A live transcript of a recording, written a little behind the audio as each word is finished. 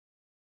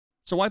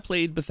So I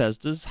played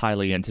Bethesda's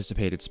highly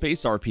anticipated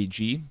space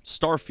RPG,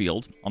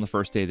 Starfield, on the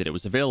first day that it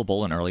was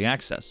available in early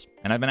access,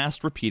 and I've been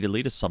asked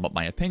repeatedly to sum up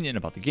my opinion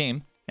about the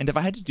game, and if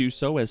I had to do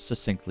so as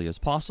succinctly as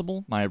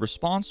possible, my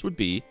response would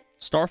be,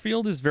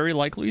 Starfield is very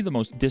likely the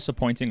most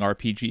disappointing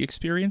RPG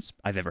experience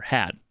I've ever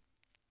had.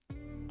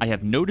 I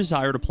have no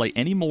desire to play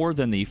any more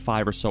than the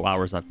 5 or so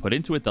hours I've put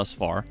into it thus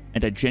far,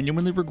 and I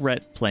genuinely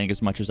regret playing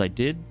as much as I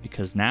did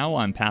because now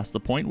I'm past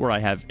the point where I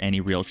have any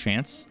real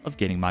chance of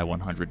getting my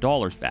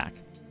 $100 back.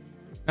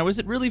 Now, is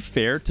it really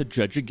fair to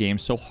judge a game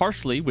so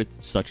harshly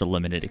with such a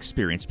limited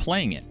experience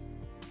playing it?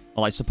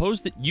 Well, I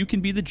suppose that you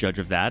can be the judge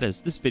of that,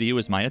 as this video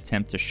is my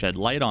attempt to shed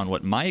light on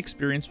what my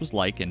experience was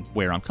like and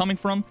where I'm coming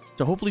from,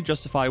 to hopefully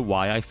justify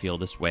why I feel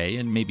this way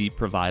and maybe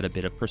provide a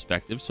bit of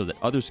perspective so that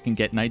others can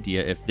get an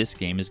idea if this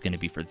game is going to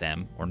be for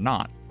them or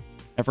not.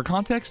 Now, for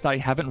context, I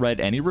haven't read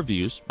any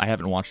reviews, I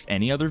haven't watched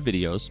any other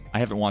videos, I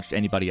haven't watched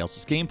anybody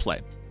else's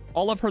gameplay.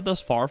 All I've heard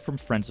thus far from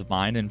friends of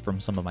mine and from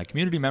some of my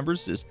community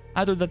members is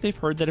either that they've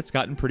heard that it's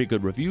gotten pretty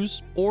good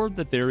reviews, or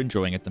that they're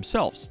enjoying it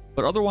themselves.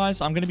 But otherwise,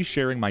 I'm going to be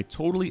sharing my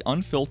totally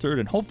unfiltered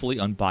and hopefully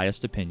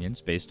unbiased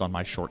opinions based on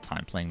my short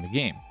time playing the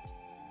game.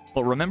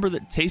 But remember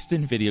that taste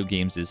in video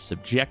games is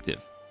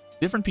subjective.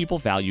 Different people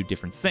value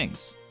different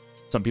things.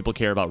 Some people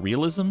care about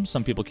realism,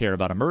 some people care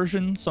about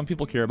immersion, some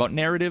people care about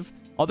narrative,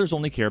 others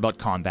only care about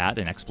combat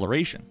and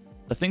exploration.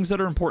 The things that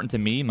are important to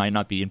me might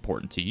not be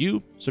important to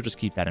you, so just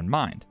keep that in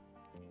mind.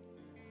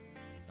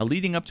 Now,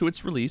 leading up to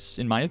its release,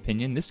 in my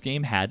opinion, this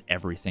game had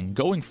everything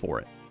going for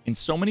it. In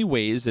so many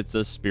ways, it's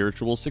a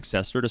spiritual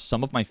successor to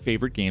some of my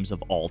favorite games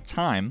of all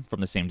time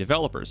from the same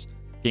developers,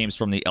 games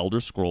from the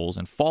Elder Scrolls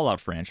and Fallout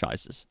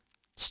franchises.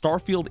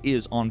 Starfield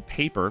is, on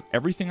paper,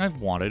 everything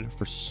I've wanted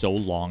for so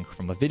long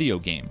from a video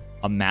game,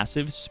 a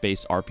massive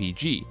space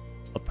RPG,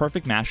 a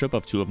perfect mashup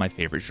of two of my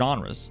favorite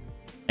genres.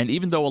 And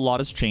even though a lot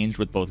has changed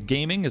with both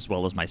gaming as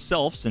well as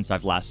myself since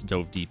I've last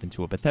dove deep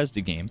into a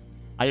Bethesda game,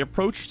 I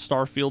approached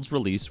Starfield's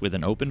release with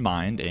an open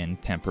mind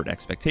and tempered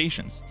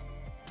expectations.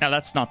 Now,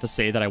 that's not to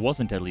say that I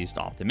wasn't at least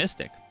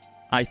optimistic.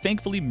 I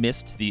thankfully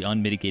missed the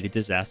unmitigated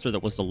disaster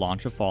that was the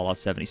launch of Fallout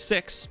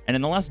 76, and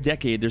in the last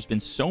decade there's been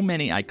so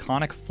many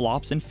iconic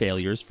flops and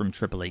failures from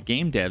AAA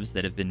game devs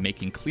that have been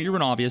making clear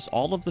and obvious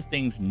all of the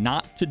things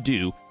not to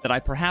do that I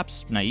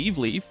perhaps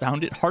naively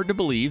found it hard to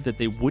believe that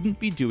they wouldn't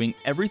be doing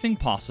everything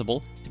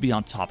possible to be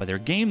on top of their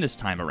game this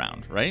time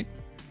around, right?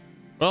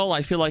 Well,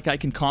 I feel like I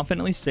can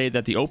confidently say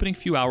that the opening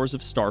few hours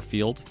of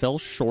Starfield fell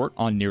short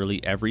on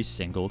nearly every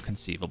single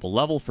conceivable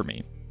level for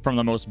me. From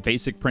the most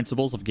basic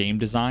principles of game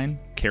design,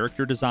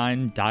 character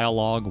design,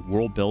 dialogue,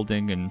 world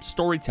building, and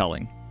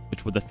storytelling,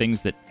 which were the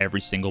things that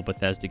every single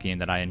Bethesda game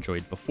that I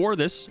enjoyed before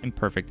this,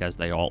 imperfect as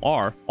they all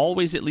are,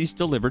 always at least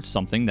delivered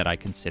something that I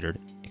considered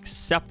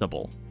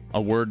acceptable.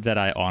 A word that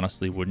I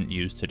honestly wouldn't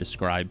use to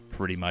describe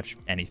pretty much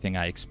anything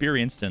I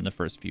experienced in the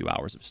first few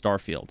hours of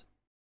Starfield.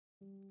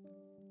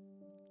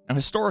 Now,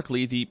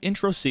 historically, the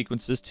intro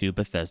sequences to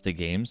Bethesda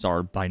games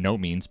are by no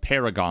means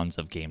paragons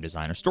of game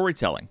design or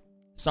storytelling.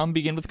 Some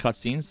begin with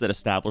cutscenes that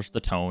establish the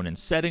tone and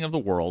setting of the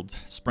world,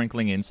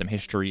 sprinkling in some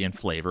history and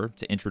flavor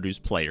to introduce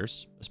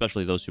players,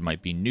 especially those who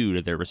might be new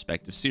to their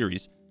respective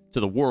series, to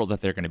the world that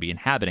they're going to be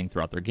inhabiting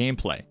throughout their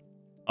gameplay.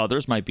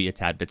 Others might be a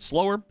tad bit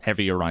slower,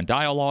 heavier on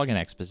dialogue and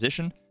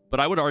exposition, but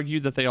I would argue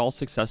that they all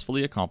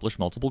successfully accomplish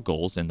multiple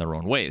goals in their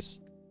own ways.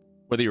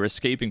 Whether you're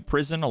escaping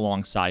prison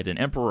alongside an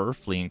emperor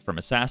fleeing from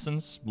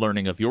assassins,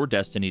 learning of your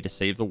destiny to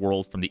save the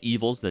world from the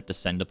evils that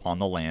descend upon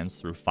the lands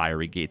through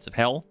fiery gates of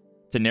hell,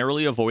 to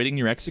narrowly avoiding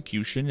your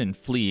execution and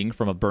fleeing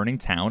from a burning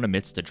town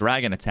amidst a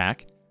dragon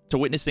attack, to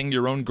witnessing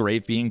your own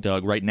grave being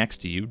dug right next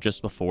to you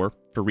just before,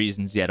 for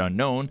reasons yet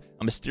unknown,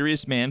 a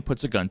mysterious man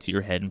puts a gun to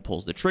your head and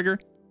pulls the trigger,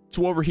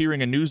 to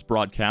overhearing a news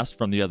broadcast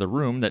from the other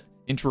room that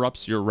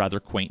interrupts your rather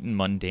quaint and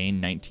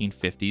mundane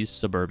 1950s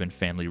suburban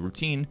family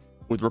routine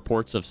with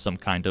reports of some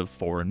kind of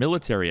foreign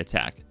military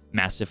attack,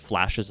 massive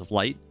flashes of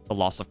light, the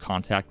loss of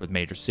contact with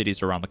major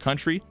cities around the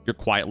country, your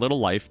quiet little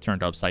life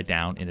turned upside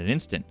down in an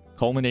instant,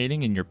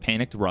 culminating in your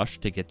panicked rush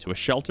to get to a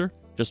shelter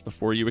just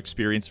before you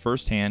experience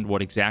firsthand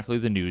what exactly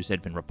the news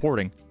had been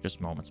reporting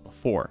just moments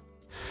before.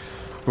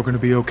 We're gonna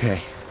be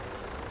okay.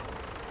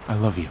 I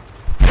love you.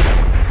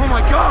 Oh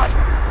my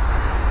God!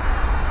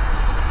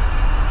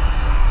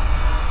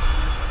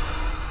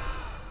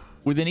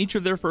 Within each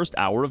of their first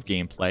hour of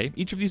gameplay,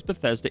 each of these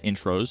Bethesda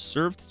intros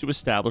served to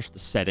establish the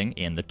setting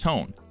and the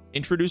tone,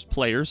 introduce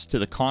players to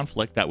the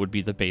conflict that would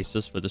be the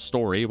basis for the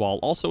story, while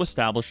also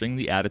establishing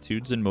the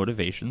attitudes and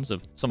motivations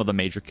of some of the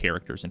major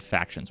characters and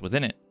factions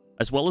within it,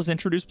 as well as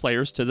introduce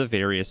players to the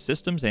various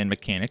systems and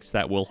mechanics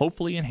that will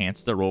hopefully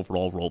enhance their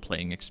overall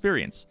role-playing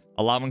experience,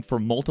 allowing for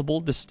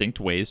multiple distinct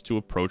ways to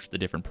approach the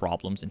different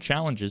problems and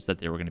challenges that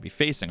they were going to be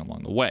facing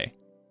along the way.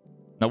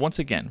 Now, once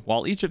again,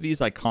 while each of these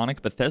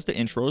iconic Bethesda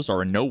intros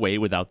are in no way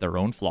without their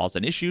own flaws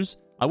and issues,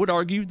 I would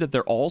argue that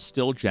they're all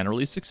still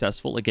generally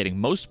successful at getting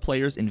most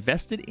players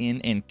invested in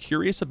and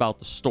curious about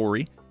the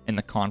story and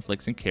the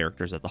conflicts and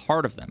characters at the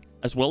heart of them,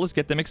 as well as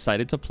get them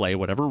excited to play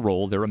whatever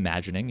role they're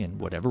imagining in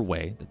whatever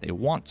way that they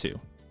want to.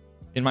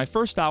 In my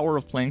first hour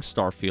of playing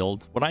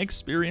Starfield, what I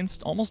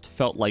experienced almost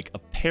felt like a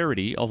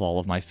parody of all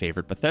of my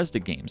favorite Bethesda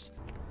games.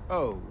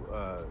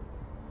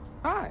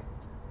 Hi.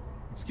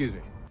 Excuse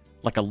me.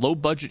 Like a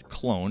low-budget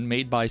clone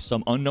made by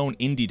some unknown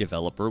indie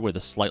developer with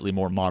a slightly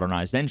more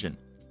modernized engine.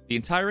 The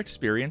entire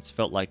experience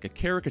felt like a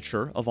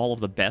caricature of all of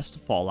the best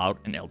Fallout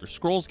and Elder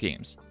Scrolls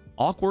games.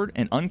 Awkward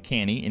and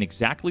uncanny in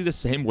exactly the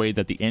same way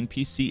that the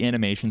NPC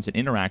animations and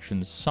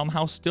interactions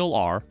somehow still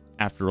are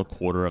after a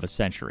quarter of a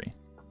century.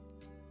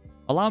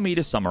 Allow me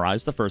to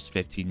summarize the first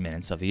 15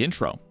 minutes of the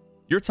intro.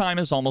 Your time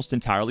is almost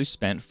entirely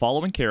spent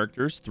following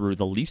characters through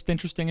the least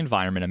interesting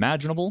environment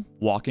imaginable,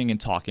 walking and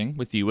talking,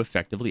 with you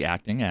effectively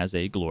acting as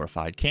a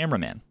glorified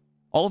cameraman.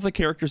 All of the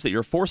characters that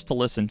you're forced to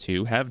listen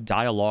to have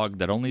dialogue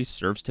that only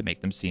serves to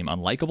make them seem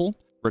unlikable,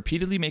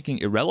 repeatedly making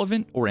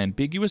irrelevant or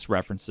ambiguous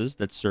references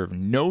that serve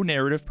no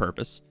narrative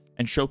purpose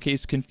and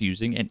showcase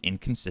confusing and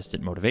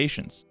inconsistent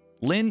motivations.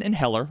 Lynn and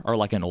Heller are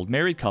like an old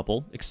married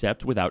couple,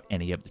 except without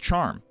any of the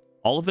charm.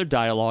 All of their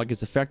dialogue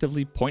is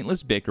effectively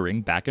pointless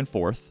bickering back and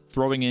forth,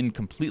 throwing in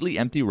completely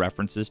empty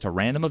references to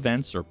random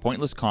events or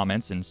pointless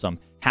comments in some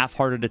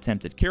half-hearted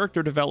attempt at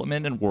character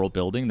development and world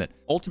building that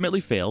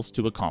ultimately fails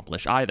to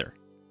accomplish either.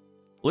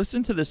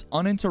 Listen to this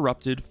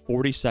uninterrupted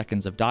 40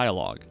 seconds of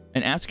dialogue,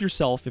 and ask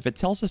yourself if it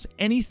tells us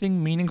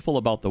anything meaningful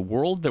about the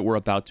world that we're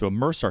about to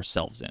immerse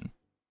ourselves in.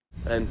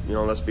 And,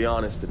 let's be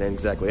honest, it ain't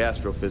exactly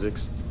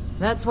astrophysics.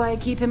 That's why I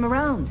keep him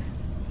around.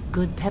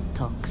 Good pep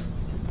talks.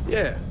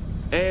 Yeah,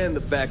 and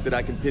the fact that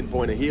I can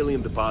pinpoint a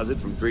helium deposit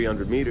from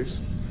 300 meters.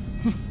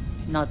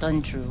 Not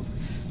untrue.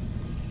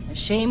 A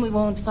shame we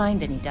won't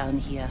find any down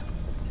here.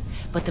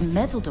 But the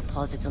metal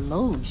deposits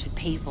alone should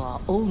pay for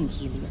our own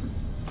helium.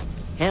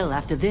 Hell,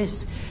 after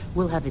this,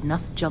 we'll have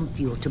enough jump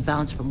fuel to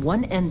bounce from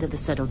one end of the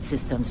settled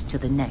systems to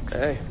the next.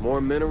 Hey, more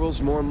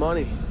minerals, more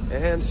money.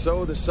 And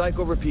so the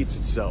cycle repeats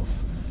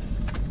itself.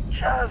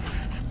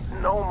 Just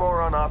no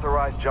more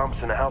unauthorized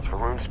jumps in the house for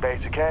room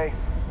space, okay?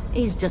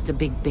 He's just a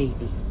big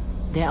baby.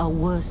 There are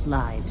worse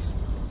lives.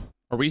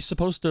 Are we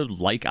supposed to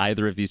like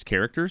either of these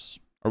characters?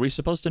 Are we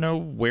supposed to know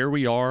where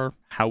we are,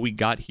 how we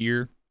got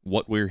here,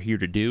 what we're here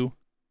to do?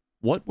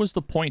 What was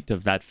the point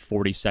of that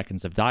 40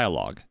 seconds of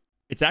dialogue?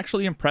 It's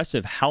actually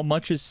impressive how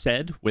much is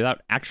said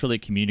without actually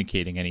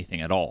communicating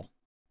anything at all.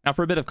 Now,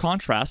 for a bit of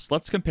contrast,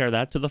 let's compare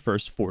that to the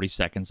first 40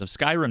 seconds of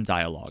Skyrim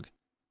dialogue,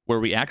 where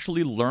we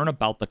actually learn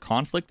about the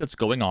conflict that's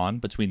going on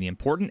between the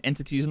important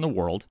entities in the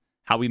world,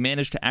 how we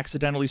managed to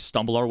accidentally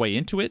stumble our way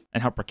into it,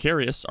 and how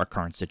precarious our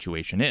current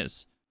situation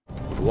is.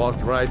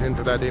 Walked right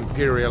into that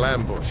Imperial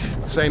ambush,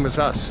 same as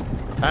us,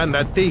 and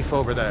that thief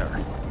over there.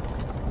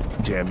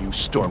 Damn you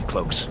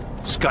Stormcloaks.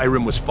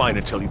 Skyrim was fine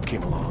until you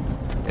came along.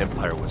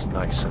 Empire was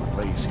nice and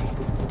lazy.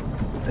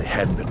 If they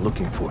hadn't been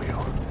looking for you,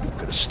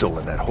 could have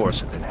stolen that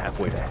horse and been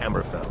halfway to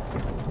Hammerfell.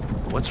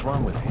 What's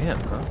wrong with him,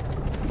 huh?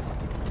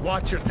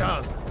 Watch your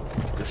tongue.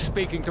 You're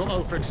speaking to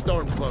Ulfric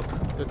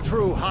Stormcloak, the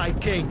true High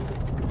King.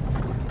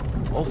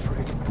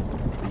 Ulfric?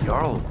 The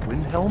Jarl of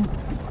Windhelm?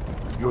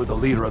 You're the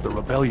leader of the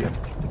rebellion.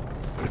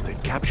 But if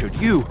they've captured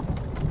you...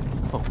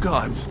 Oh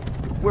gods,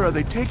 where are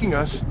they taking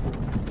us?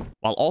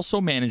 While also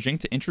managing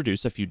to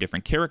introduce a few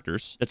different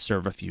characters that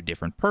serve a few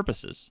different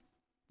purposes.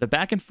 The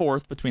back and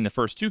forth between the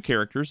first two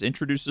characters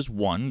introduces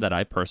one that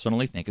I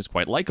personally think is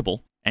quite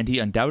likable, and he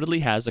undoubtedly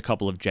has a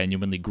couple of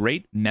genuinely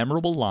great,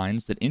 memorable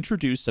lines that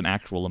introduce some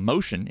actual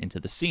emotion into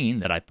the scene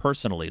that I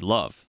personally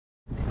love.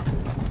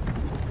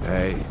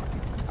 Hey,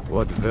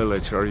 what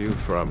village are you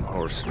from,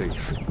 horse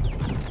thief?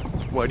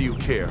 Why do you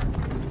care?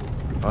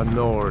 A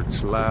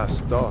Nord's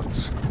last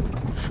thoughts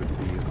should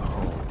be of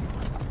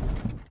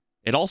home.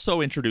 It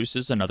also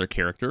introduces another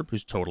character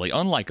who's totally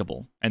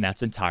unlikable, and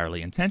that's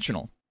entirely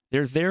intentional.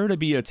 They're there to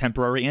be a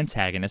temporary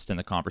antagonist in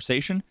the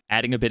conversation,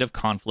 adding a bit of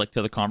conflict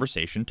to the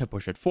conversation to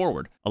push it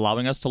forward,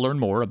 allowing us to learn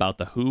more about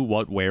the who,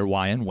 what, where,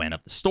 why, and when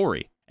of the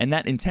story. And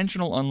that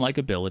intentional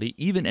unlikability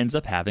even ends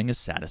up having a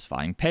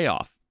satisfying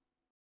payoff.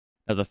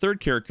 Now, the third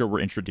character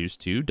we're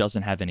introduced to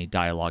doesn't have any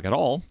dialogue at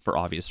all, for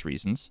obvious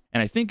reasons,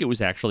 and I think it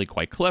was actually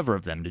quite clever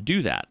of them to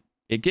do that.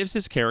 It gives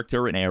his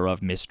character an air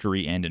of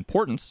mystery and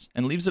importance,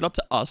 and leaves it up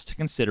to us to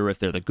consider if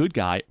they're the good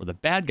guy or the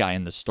bad guy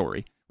in the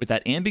story, with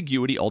that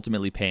ambiguity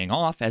ultimately paying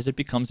off as it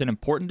becomes an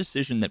important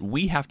decision that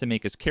we have to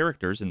make as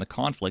characters in the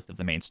conflict of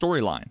the main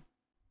storyline.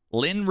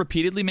 Lynn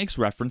repeatedly makes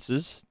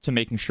references to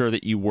making sure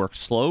that you work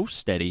slow,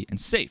 steady, and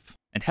safe,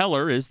 and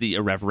Heller is the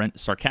irreverent,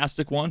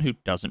 sarcastic one who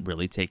doesn't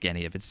really take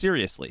any of it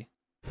seriously.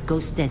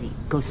 Go steady,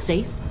 go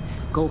safe,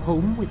 go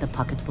home with a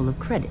pocket full of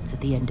credits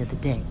at the end of the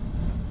day.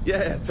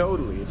 Yeah,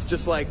 totally. It's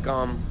just like,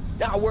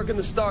 I work in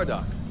the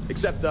Stardock,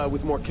 except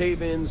with more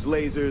cave-ins,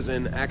 lasers,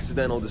 and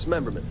accidental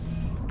dismemberment.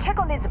 Check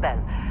on Isabel.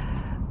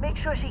 Make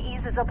sure she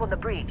eases up on the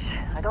breach.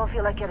 I don't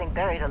feel like getting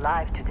buried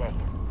alive today.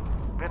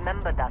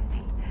 Remember,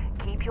 Dusty,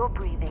 keep your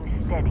breathing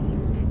steady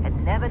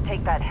and never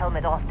take that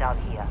helmet off down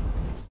here.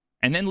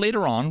 And then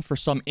later on, for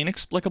some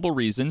inexplicable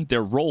reason,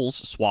 their roles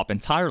swap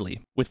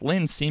entirely, with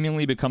Lynn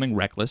seemingly becoming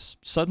reckless,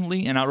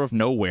 suddenly and out of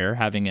nowhere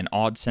having an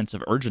odd sense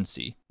of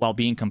urgency, while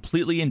being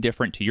completely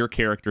indifferent to your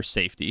character's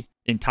safety,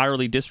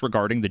 entirely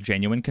disregarding the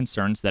genuine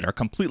concerns that are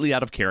completely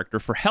out of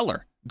character for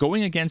Heller,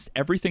 going against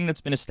everything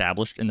that's been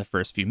established in the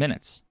first few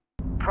minutes.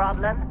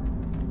 Problem?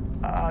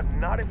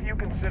 Not if you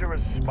consider a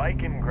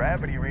spike in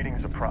gravity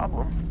readings a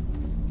problem.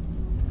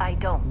 I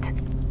don't.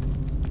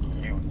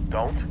 You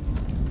don't?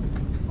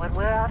 What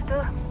we're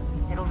after,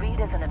 it'll read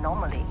as an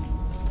anomaly.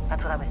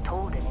 That's what I was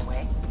told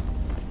anyway.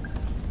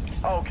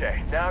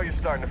 Okay, now you're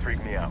starting to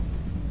freak me out.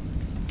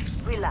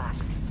 Relax.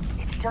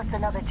 It's just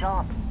another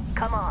job.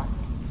 Come on.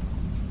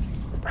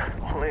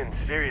 Lynn,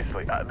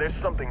 seriously, there's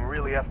something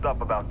really effed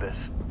up about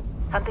this.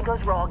 Something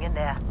goes wrong in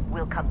there,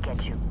 we'll come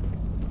get you.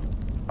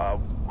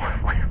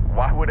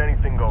 Why would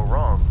anything go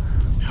wrong?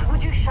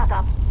 Would you shut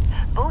up?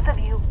 Both of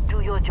you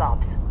do your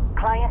jobs.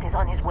 Client is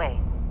on his way.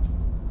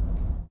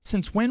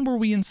 Since when were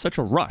we in such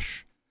a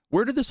rush?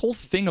 Where did this whole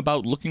thing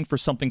about looking for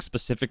something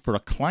specific for a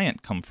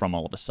client come from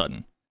all of a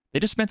sudden?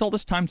 They just spent all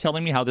this time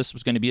telling me how this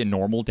was going to be a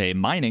normal day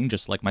mining,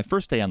 just like my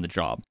first day on the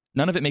job.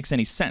 None of it makes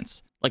any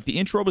sense. Like, the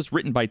intro was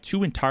written by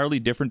two entirely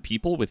different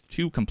people with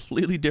two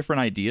completely different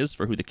ideas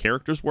for who the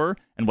characters were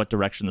and what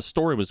direction the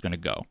story was going to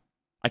go.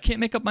 I can't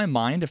make up my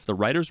mind if the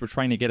writers were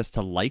trying to get us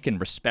to like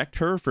and respect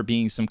her for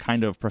being some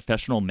kind of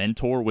professional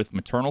mentor with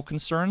maternal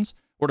concerns,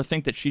 or to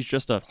think that she's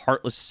just a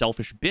heartless,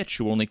 selfish bitch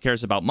who only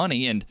cares about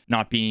money and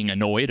not being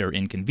annoyed or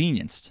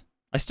inconvenienced.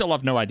 I still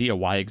have no idea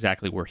why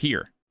exactly we're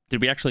here.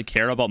 Did we actually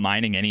care about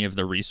mining any of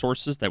the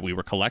resources that we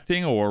were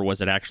collecting, or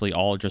was it actually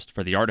all just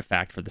for the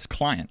artifact for this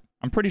client?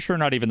 I'm pretty sure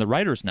not even the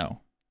writers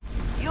know.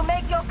 You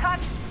make your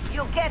cut,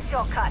 you get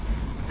your cut.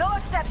 No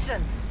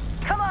exceptions.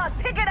 Come on,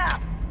 pick it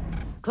up.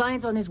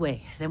 Client's on his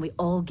way, then we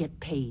all get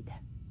paid.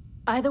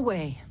 Either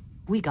way,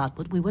 we got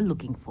what we were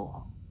looking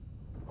for.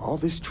 All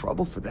this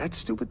trouble for that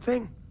stupid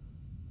thing?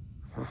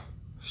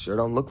 Sure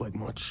don't look like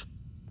much.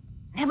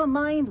 Never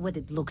mind what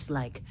it looks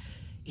like.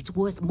 It's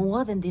worth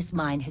more than this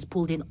mine has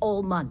pulled in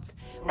all month.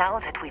 Now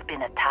that we've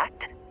been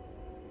attacked,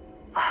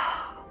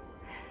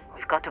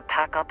 we've got to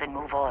pack up and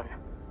move on.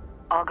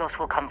 Argos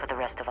will come for the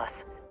rest of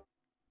us.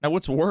 Now,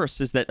 what's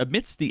worse is that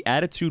amidst the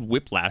attitude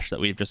whiplash that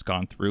we've just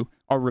gone through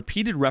are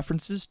repeated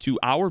references to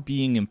our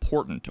being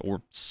important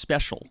or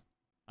special.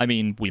 I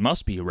mean, we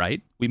must be,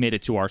 right? We made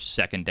it to our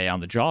second day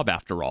on the job,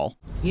 after all.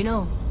 You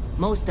know,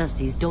 most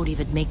Dusties don't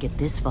even make it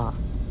this far.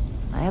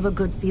 I have a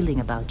good feeling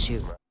about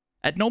you.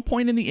 At no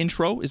point in the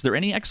intro is there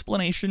any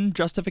explanation,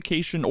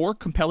 justification, or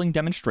compelling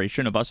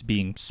demonstration of us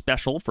being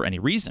special for any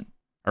reason.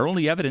 Our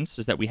only evidence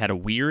is that we had a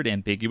weird,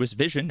 ambiguous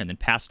vision and then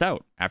passed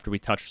out after we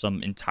touched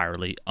some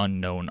entirely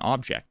unknown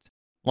object.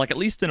 Like, at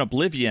least in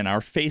Oblivion, our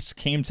face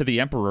came to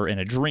the Emperor in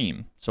a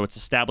dream, so it's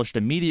established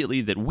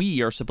immediately that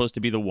we are supposed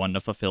to be the one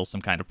to fulfill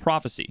some kind of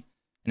prophecy.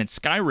 And in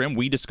Skyrim,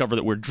 we discover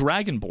that we're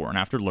Dragonborn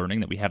after learning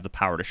that we have the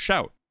power to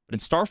shout. But in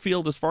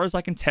Starfield, as far as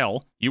I can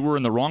tell, you were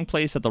in the wrong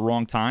place at the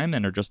wrong time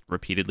and are just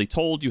repeatedly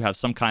told you have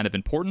some kind of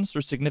importance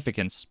or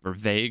significance for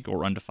vague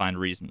or undefined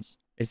reasons.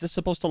 Is this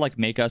supposed to, like,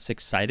 make us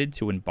excited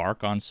to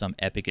embark on some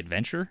epic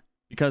adventure?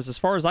 Because as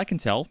far as I can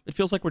tell, it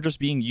feels like we're just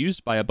being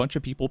used by a bunch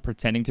of people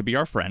pretending to be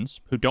our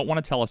friends who don't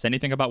want to tell us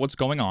anything about what's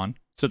going on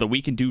so that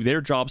we can do their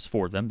jobs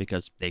for them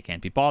because they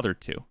can't be bothered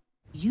to.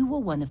 You were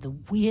one of the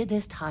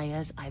weirdest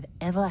hires I've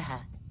ever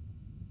had.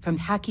 From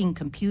hacking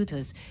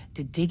computers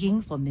to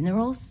digging for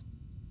minerals.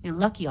 You're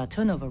lucky our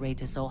turnover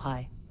rate is so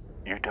high.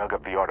 You dug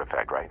up the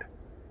artifact, right?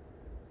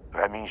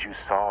 That means you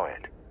saw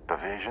it. The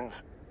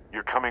visions?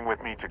 You're coming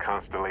with me to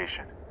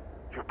Constellation.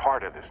 You're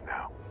part of this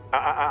now.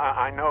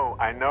 I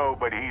know,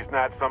 but he's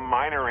not some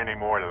miner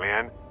anymore,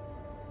 Lynn.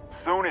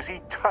 Soon as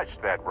he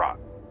touched that rock,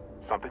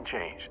 something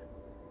changed.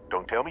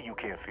 Don't tell me you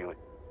can't feel it.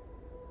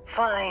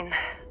 Fine.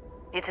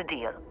 It's a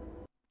deal.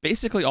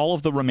 Basically, all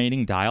of the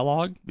remaining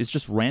dialogue is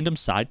just random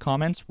side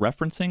comments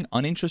referencing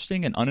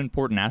uninteresting and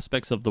unimportant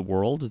aspects of the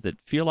world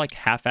that feel like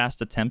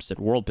half-assed attempts at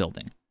world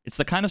building. It's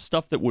the kind of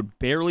stuff that would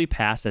barely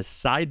pass as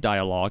side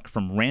dialogue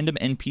from random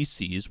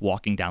NPCs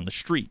walking down the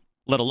street,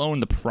 let alone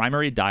the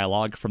primary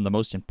dialogue from the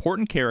most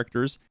important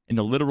characters in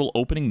the literal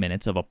opening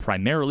minutes of a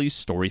primarily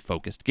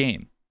story-focused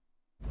game.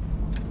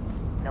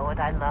 Know what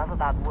I love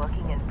about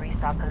working in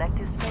Freestar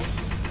Collective space?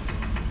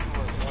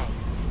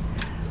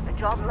 A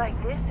job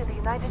like this in the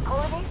United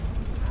Colonies?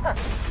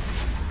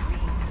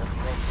 Dreams of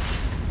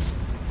bliss.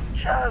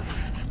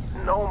 Just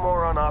no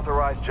more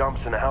unauthorized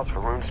jumps in the house for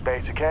rune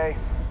space, okay?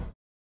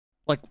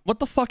 Like, what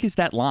the fuck is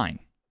that line?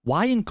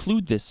 Why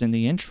include this in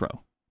the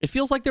intro? It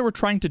feels like they were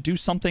trying to do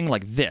something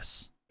like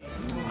this.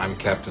 I'm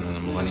captain of the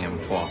Millennium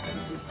Falcon.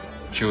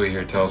 Chewie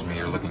here tells me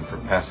you're looking for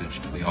passage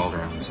to the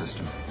Alderaan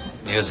system.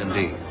 Yes,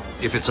 indeed.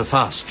 If it's a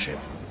fast ship.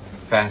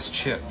 Fast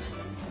ship?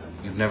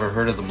 You've never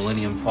heard of the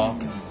Millennium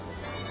Falcon?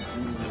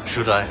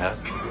 Should I have?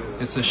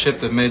 It's the ship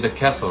that made the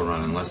Kessel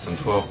run in less than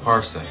 12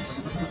 parsecs.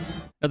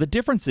 Now, the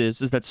difference is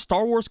that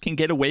Star Wars can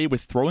get away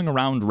with throwing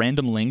around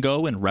random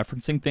lingo and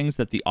referencing things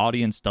that the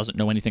audience doesn't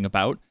know anything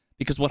about,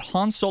 because what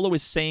Han Solo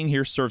is saying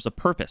here serves a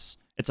purpose,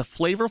 It's a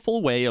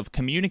flavorful way of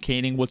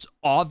communicating what's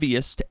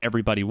obvious to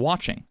everybody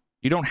watching.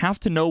 You don't have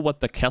to know what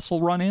the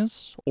Kessel Run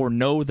is, or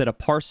know that a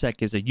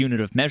parsec is a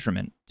unit of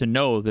measurement, to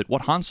know that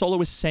what Han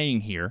Solo is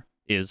saying here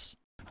is,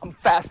 I'm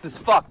fast as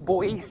fuck,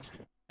 boy.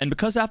 And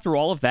because after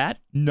all of that,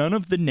 none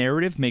of the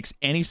narrative makes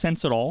any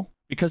sense at all,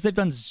 because they've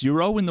done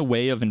zero in the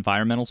way of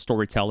environmental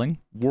storytelling,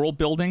 world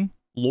building,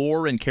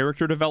 lore, and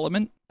character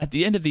development, at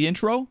the end of the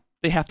intro,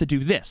 they have to do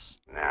this.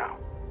 Now,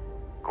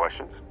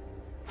 questions?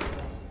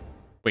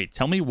 Wait,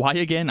 tell me why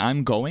again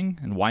I'm going,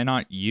 and why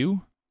not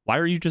you? Why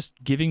are you just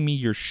giving me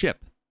your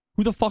ship?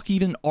 Who the fuck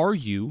even are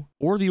you,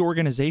 or the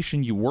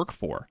organization you work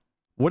for?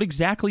 What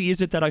exactly is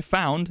it that I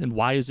found, and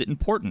why is it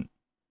important?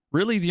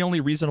 Really, the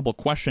only reasonable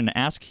question to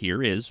ask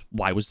here is,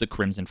 why was the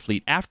Crimson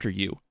Fleet after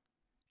you?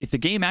 If the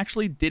game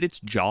actually did its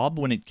job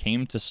when it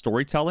came to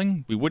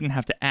storytelling, we wouldn't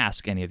have to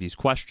ask any of these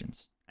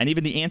questions. And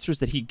even the answers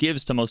that he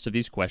gives to most of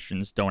these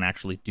questions don't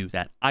actually do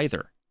that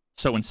either.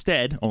 So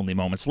instead, only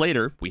moments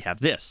later, we have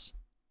this.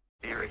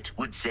 Barrett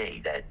would say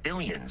that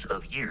billions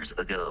of years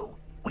ago,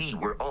 we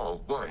were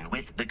all one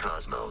with the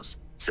cosmos.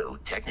 So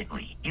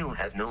technically, you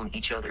have known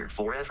each other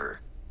forever.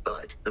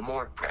 But the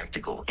more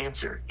practical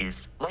answer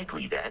is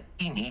likely that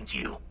he needs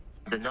you.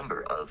 The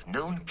number of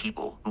known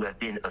people who have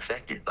been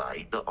affected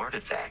by the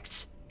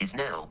artifacts is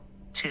now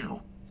 2.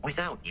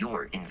 Without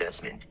your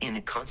investment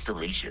in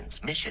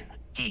Constellation's mission,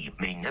 he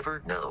may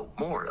never know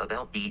more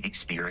about the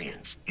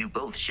experience you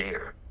both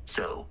share.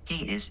 So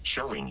he is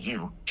showing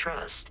you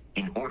trust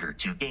in order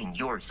to gain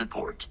your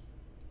support.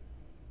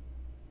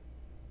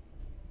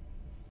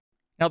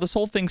 Now, this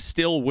whole thing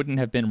still wouldn't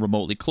have been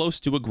remotely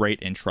close to a great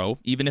intro,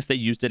 even if they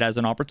used it as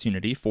an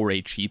opportunity for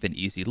a cheap and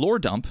easy lore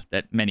dump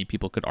that many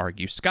people could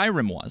argue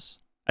Skyrim was.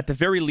 At the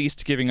very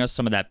least, giving us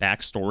some of that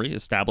backstory,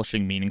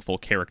 establishing meaningful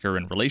character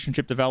and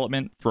relationship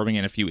development, throwing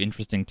in a few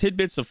interesting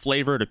tidbits of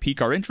flavor to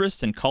pique our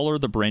interest and color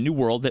the brand new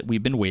world that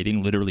we've been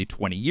waiting literally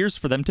 20 years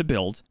for them to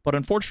build. But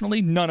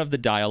unfortunately, none of the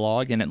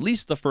dialogue in at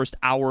least the first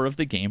hour of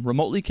the game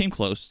remotely came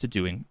close to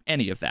doing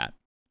any of that.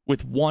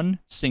 With one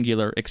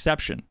singular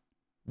exception.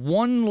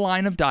 One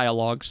line of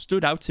dialogue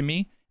stood out to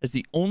me as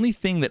the only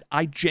thing that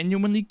I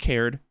genuinely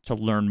cared to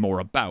learn more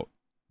about.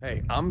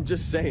 Hey, I'm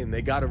just saying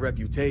they got a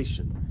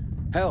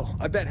reputation. Hell,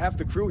 I bet half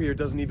the crew here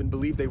doesn't even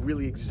believe they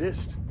really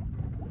exist.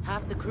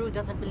 Half the crew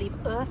doesn't believe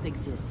Earth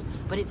exists,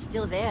 but it's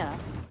still there.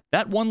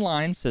 That one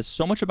line says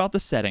so much about the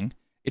setting,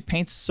 it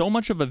paints so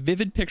much of a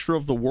vivid picture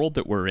of the world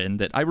that we're in,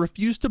 that I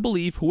refuse to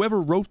believe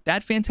whoever wrote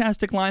that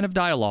fantastic line of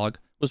dialogue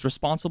was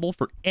responsible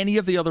for any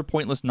of the other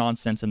pointless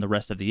nonsense in the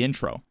rest of the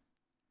intro.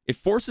 It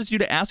forces you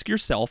to ask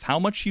yourself how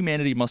much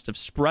humanity must have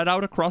spread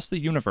out across the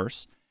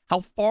universe,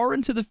 how far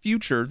into the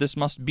future this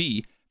must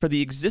be for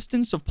the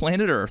existence of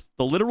planet Earth,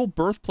 the literal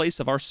birthplace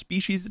of our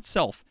species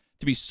itself,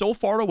 to be so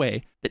far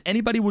away that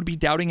anybody would be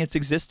doubting its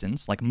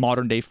existence, like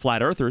modern-day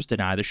flat earthers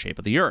deny the shape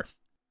of the Earth.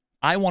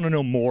 I want to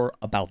know more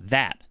about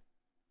that.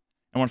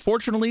 Now,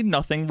 unfortunately,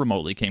 nothing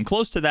remotely came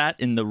close to that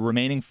in the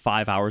remaining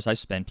 5 hours I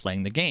spent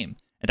playing the game.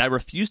 And I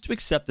refuse to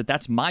accept that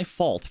that's my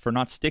fault for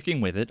not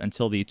sticking with it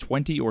until the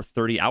 20 or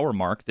 30 hour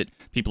mark that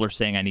people are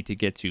saying I need to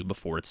get to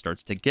before it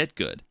starts to get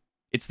good.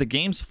 It's the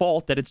game's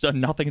fault that it's done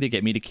nothing to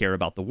get me to care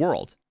about the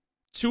world.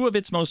 Two of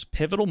its most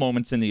pivotal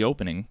moments in the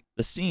opening,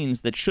 the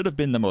scenes that should have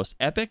been the most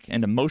epic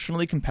and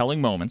emotionally compelling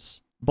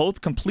moments,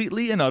 both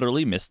completely and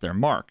utterly missed their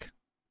mark.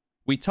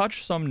 We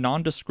touch some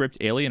nondescript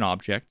alien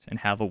object and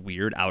have a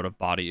weird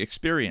out-of-body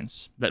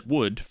experience that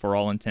would, for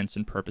all intents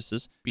and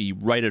purposes, be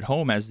right at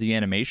home as the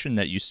animation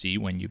that you see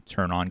when you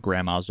turn on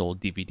Grandma's old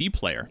DVD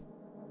player.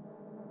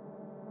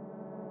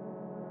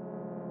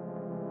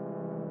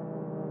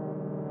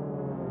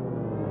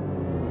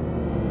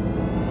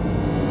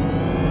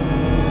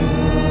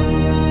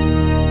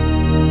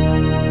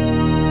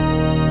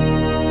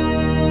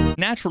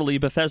 Naturally,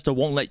 Bethesda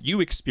won't let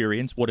you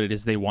experience what it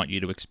is they want you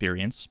to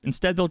experience.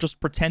 Instead, they'll just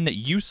pretend that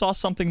you saw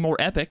something more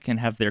epic and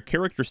have their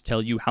characters tell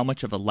you how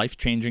much of a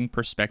life-changing,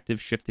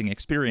 perspective-shifting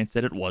experience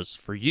that it was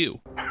for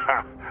you.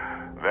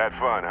 That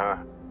fun, huh?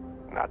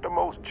 Not the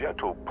most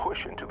gentle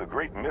push into the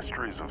great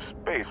mysteries of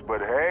space,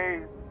 but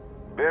hey,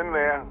 been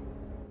there.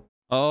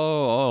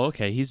 Oh,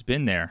 okay, he's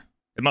been there.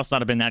 It must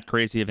not have been that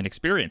crazy of an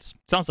experience.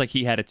 Sounds like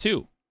he had it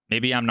too.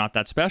 Maybe I'm not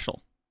that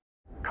special.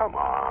 Come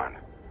on.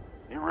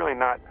 You're really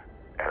not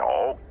at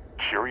all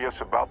curious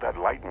about that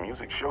light and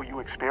music show you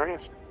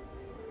experienced?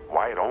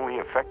 Why it only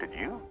affected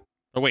you?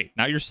 Oh wait,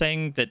 now you're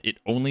saying that it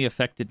only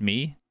affected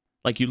me?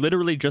 Like you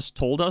literally just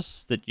told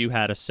us that you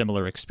had a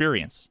similar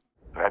experience.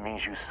 That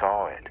means you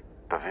saw it.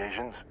 The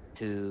visions?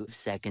 2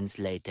 seconds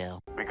later.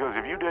 Because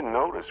if you didn't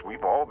notice,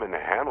 we've all been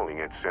handling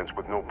it since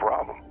with no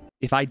problem.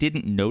 If I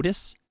didn't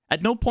notice?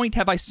 At no point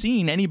have I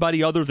seen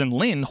anybody other than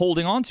Lynn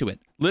holding onto it.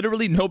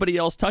 Literally nobody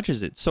else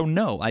touches it. So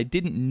no, I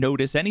didn't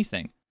notice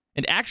anything.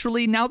 And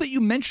actually, now that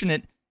you mention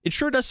it, it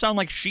sure does sound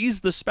like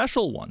she's the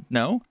special one,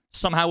 no?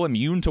 Somehow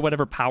immune to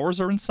whatever powers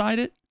are inside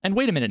it? And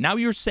wait a minute, now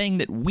you're saying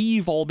that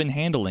we've all been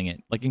handling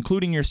it, like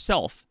including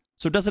yourself.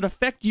 So does it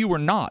affect you or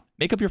not?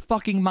 Make up your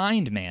fucking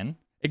mind, man.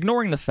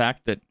 Ignoring the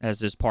fact that,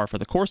 as is par for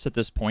the course at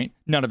this point,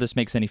 none of this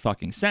makes any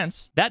fucking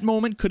sense, that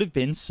moment could have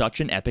been such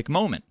an epic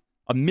moment.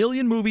 A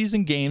million movies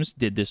and games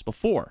did this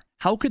before.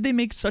 How could they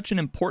make such an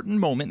important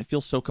moment feel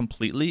so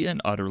completely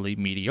and utterly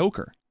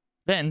mediocre?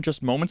 Then,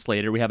 just moments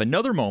later, we have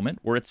another moment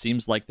where it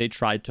seems like they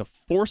tried to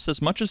force as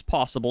much as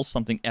possible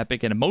something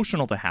epic and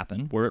emotional to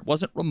happen where it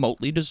wasn't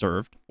remotely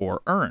deserved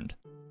or earned.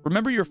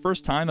 Remember your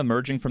first time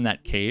emerging from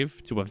that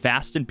cave to a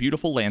vast and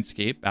beautiful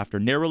landscape after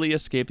narrowly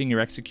escaping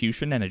your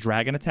execution and a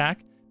dragon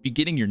attack,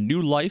 beginning your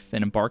new life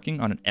and embarking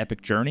on an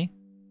epic journey?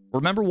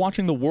 Remember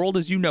watching the world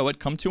as you know it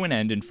come to an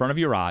end in front of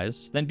your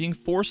eyes, then being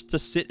forced to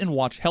sit and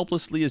watch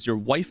helplessly as your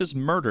wife is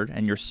murdered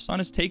and your son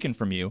is taken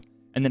from you,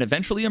 and then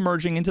eventually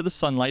emerging into the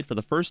sunlight for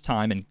the first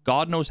time in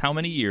God knows how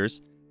many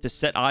years to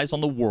set eyes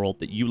on the world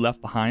that you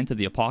left behind to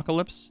the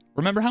apocalypse?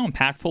 Remember how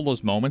impactful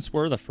those moments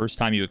were the first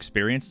time you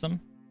experienced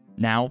them?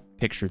 Now,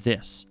 picture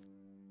this.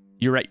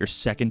 You're at your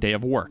second day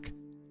of work.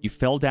 You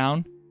fell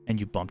down and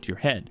you bumped your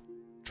head,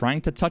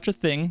 trying to touch a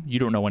thing you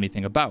don't know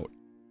anything about.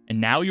 And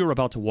now you're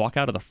about to walk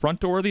out of the front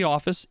door of the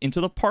office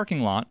into the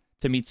parking lot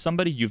to meet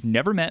somebody you've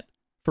never met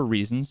for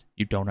reasons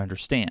you don't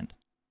understand.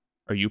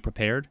 Are you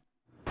prepared?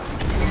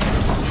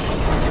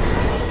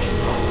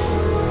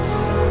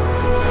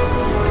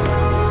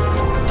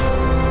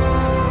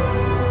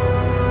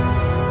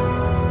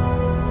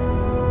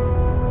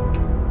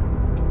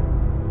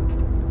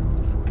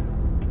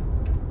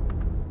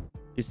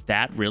 Is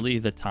that really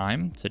the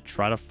time to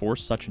try to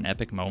force such an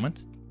epic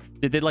moment?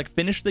 Did they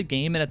finish the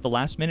game and at the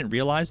last minute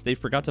realize they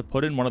forgot to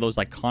put in one of those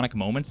iconic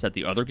moments that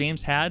the other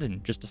games had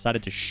and just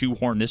decided to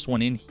shoehorn this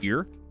one in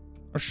here?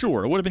 Or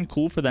sure, it would have been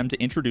cool for them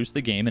to introduce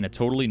the game in a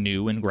totally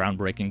new and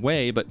groundbreaking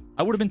way, but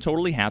I would have been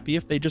totally happy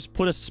if they just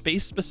put a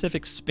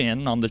space-specific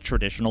spin on the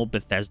traditional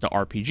Bethesda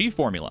RPG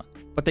formula.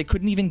 But they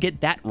couldn't even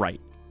get that right.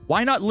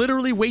 Why not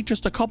literally wait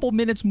just a couple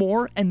minutes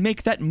more and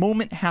make that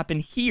moment happen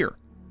here?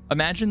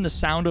 Imagine the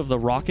sound of the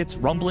rockets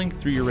rumbling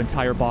through your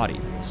entire body,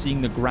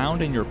 seeing the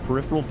ground in your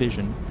peripheral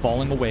vision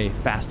falling away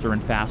faster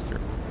and faster,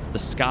 the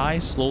sky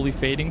slowly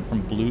fading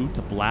from blue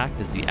to black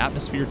as the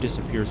atmosphere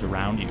disappears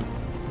around you,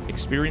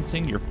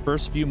 experiencing your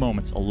first few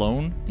moments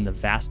alone in the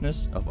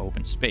vastness of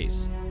open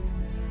space.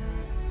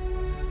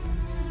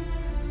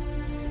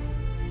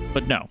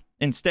 But no,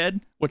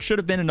 instead, what should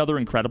have been another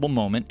incredible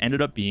moment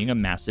ended up being a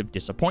massive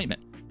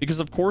disappointment, because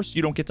of course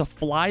you don't get to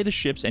fly the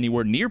ships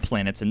anywhere near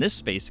planets in this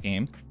space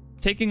game.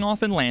 Taking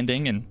off and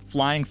landing and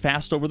flying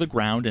fast over the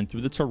ground and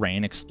through the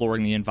terrain,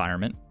 exploring the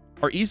environment,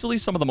 are easily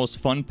some of the most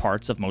fun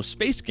parts of most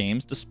space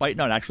games despite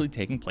not actually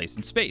taking place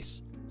in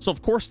space. So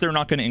of course they're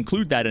not going to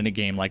include that in a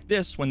game like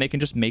this when they can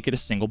just make it a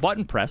single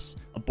button press,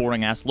 a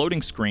boring ass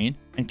loading screen,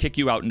 and kick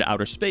you out into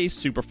outer space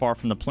super far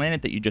from the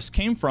planet that you just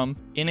came from,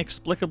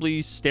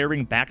 inexplicably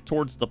staring back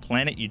towards the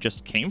planet you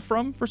just came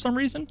from for some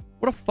reason?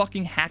 What a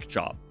fucking hack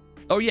job.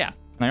 Oh yeah,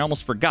 and I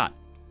almost forgot.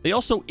 They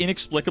also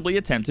inexplicably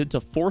attempted to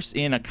force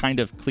in a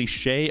kind of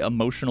cliche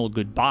emotional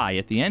goodbye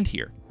at the end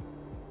here.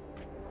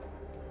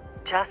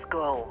 Just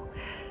go.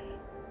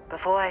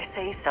 Before I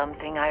say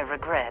something I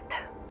regret.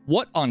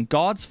 What on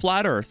God's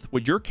flat earth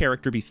would your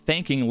character be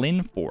thanking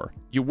Lynn for?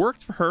 You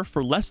worked for her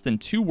for less than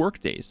 2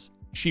 workdays.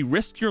 She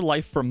risked your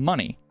life for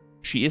money.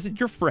 She isn't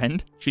your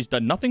friend. She's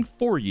done nothing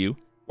for you.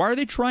 Why are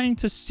they trying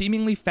to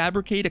seemingly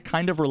fabricate a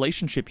kind of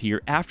relationship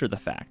here after the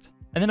fact?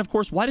 And then of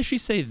course, why does she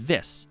say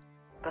this?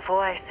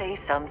 Before I say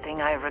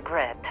something I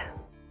regret.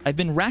 I've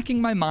been racking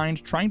my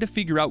mind trying to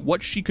figure out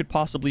what she could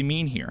possibly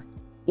mean here.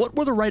 What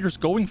were the writers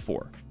going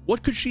for?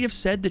 What could she have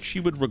said that she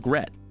would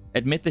regret?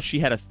 Admit that she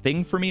had a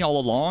thing for me all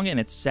along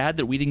and it's sad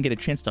that we didn't get a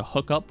chance to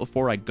hook up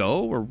before I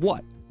go, or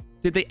what?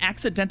 Did they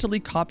accidentally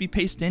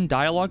copy-paste in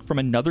dialogue from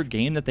another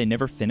game that they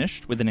never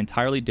finished with an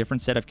entirely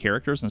different set of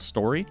characters and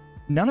story?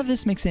 None of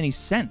this makes any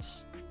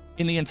sense.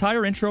 In the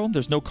entire intro,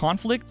 there's no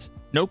conflict,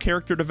 no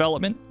character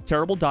development,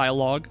 terrible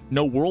dialogue,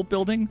 no world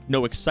building,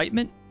 no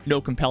excitement,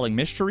 no compelling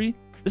mystery.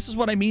 This is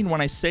what I mean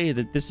when I say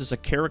that this is a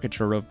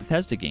caricature of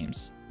Bethesda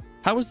games.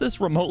 How is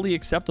this remotely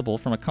acceptable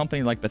from a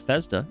company like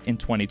Bethesda in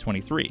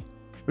 2023?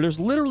 Where there's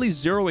literally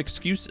zero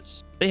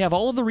excuses. They have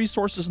all of the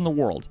resources in the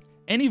world.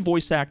 Any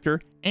voice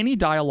actor, any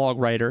dialogue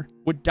writer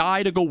would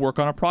die to go work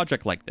on a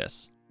project like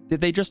this.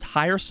 Did they just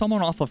hire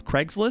someone off of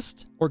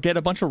Craigslist? Or get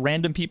a bunch of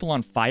random people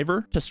on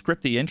Fiverr to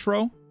script the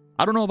intro?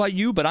 I don't know about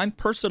you, but I'm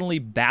personally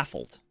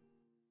baffled.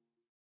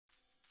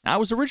 I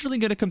was originally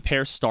going to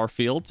compare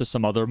Starfield to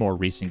some other more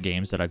recent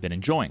games that I've been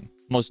enjoying,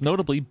 most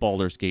notably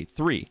Baldur's Gate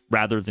 3,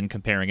 rather than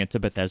comparing it to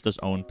Bethesda's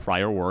own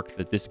prior work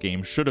that this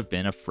game should have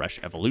been a fresh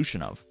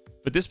evolution of.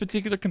 But this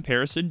particular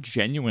comparison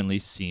genuinely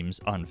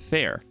seems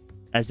unfair,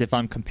 as if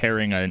I'm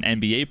comparing an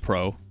NBA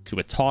pro to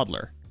a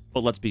toddler.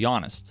 But let's be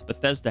honest,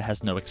 Bethesda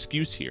has no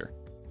excuse here.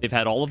 They've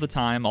had all of the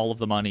time, all of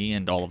the money,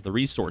 and all of the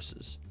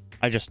resources.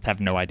 I just have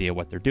no idea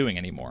what they're doing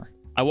anymore.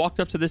 I walked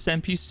up to this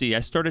NPC,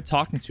 I started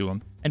talking to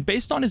him, and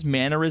based on his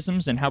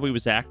mannerisms and how he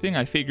was acting,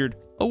 I figured,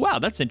 oh wow,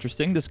 that's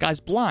interesting, this guy's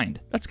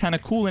blind. That's kind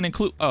of cool and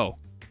oh,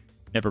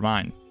 never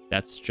mind.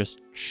 That's just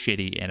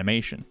shitty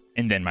animation.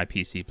 And then my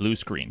PC blue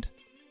screened.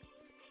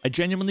 I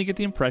genuinely get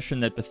the impression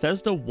that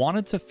Bethesda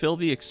wanted to fill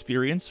the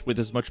experience with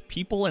as much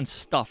people and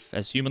stuff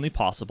as humanly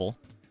possible,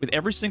 with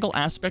every single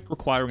aspect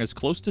requiring as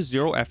close to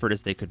zero effort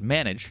as they could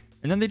manage,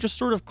 and then they just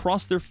sort of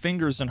crossed their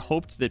fingers and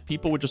hoped that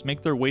people would just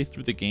make their way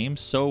through the game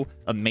so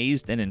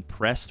amazed and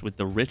impressed with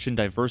the rich and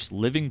diverse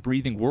living,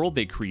 breathing world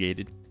they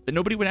created that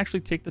nobody would actually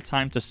take the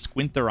time to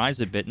squint their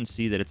eyes a bit and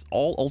see that it's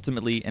all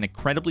ultimately an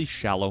incredibly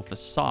shallow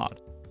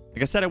facade.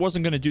 Like I said, I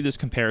wasn't going to do this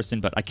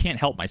comparison, but I can't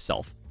help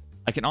myself.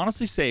 I can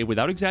honestly say,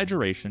 without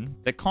exaggeration,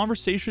 that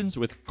conversations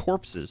with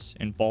corpses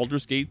in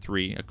Baldur's Gate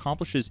 3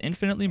 accomplishes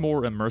infinitely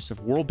more immersive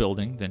world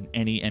building than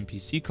any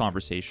NPC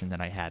conversation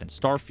that I had in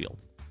Starfield.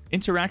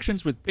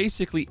 Interactions with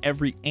basically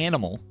every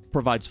animal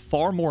provides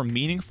far more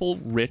meaningful,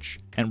 rich,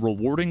 and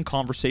rewarding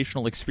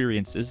conversational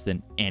experiences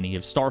than any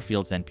of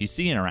Starfield's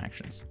NPC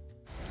interactions.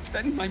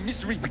 Then my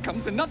misery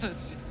becomes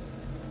another's.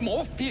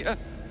 More fear,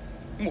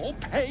 more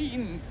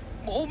pain,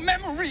 more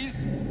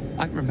memories.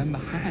 I remember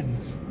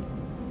hands.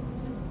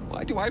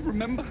 Why do I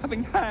remember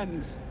having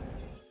hands?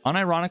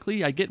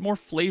 Unironically, I get more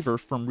flavor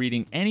from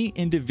reading any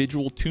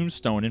individual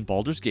tombstone in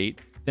Baldur's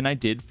Gate than I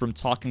did from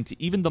talking to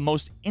even the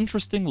most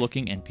interesting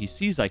looking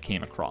NPCs I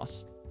came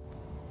across.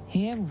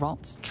 Here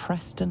rots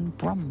Treston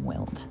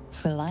Brumwild,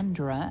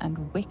 philanderer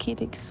and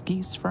wicked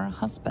excuse for a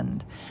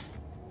husband.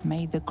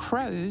 May the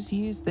crows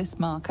use this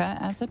marker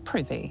as a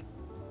privy.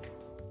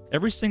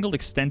 Every single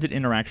extended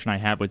interaction I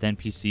have with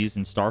NPCs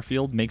in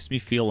Starfield makes me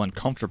feel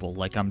uncomfortable,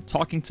 like I'm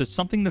talking to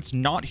something that's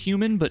not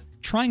human, but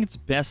trying its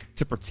best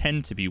to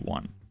pretend to be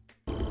one.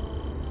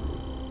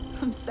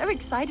 I'm so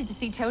excited to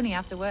see Tony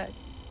after work.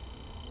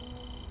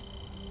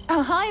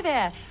 Oh, hi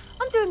there.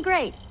 I'm doing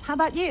great. How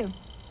about you?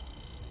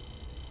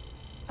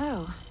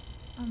 Oh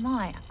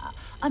my.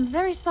 I'm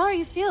very sorry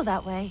you feel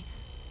that way.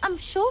 I'm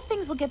sure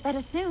things will get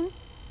better soon.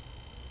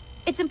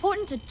 It's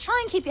important to try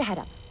and keep your head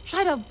up.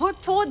 Try to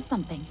work towards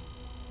something.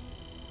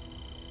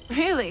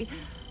 Really?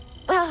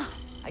 Well,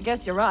 I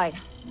guess you're right.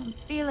 I'm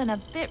feeling a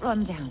bit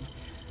run down.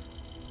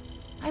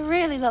 I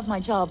really love my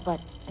job,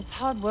 but it's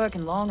hard work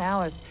and long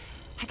hours.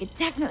 I could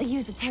definitely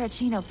use the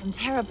Terracino from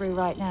Terra Brew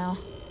right now.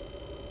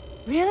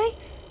 Really?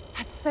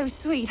 That's so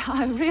sweet.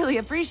 I really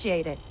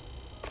appreciate it.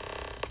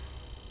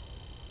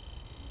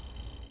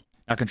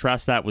 Now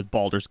contrast that with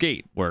Baldur's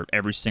Gate, where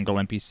every single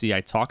NPC I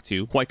talk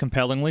to quite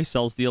compellingly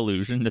sells the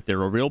illusion that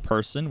they're a real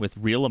person with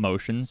real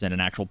emotions and an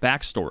actual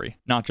backstory,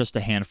 not just a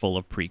handful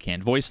of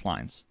pre-canned voice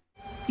lines.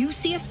 You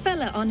see a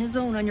fella on his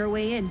own on your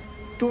way in.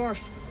 Dwarf.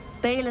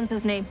 Balin's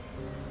his name.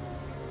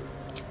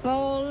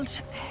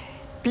 Bald,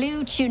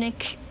 blue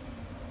tunic,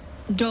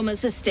 dumb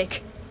as a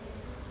stick.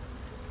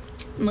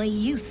 My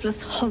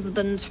useless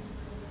husband.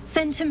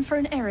 Sent him for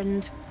an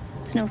errand.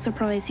 It's no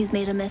surprise he's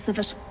made a mess of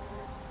it.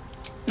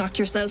 Knock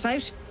yourself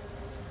out.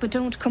 But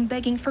don't come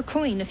begging for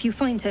coin if you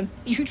find him.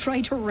 You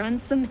try to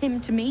ransom him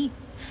to me,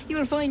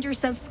 you'll find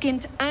yourself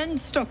skint and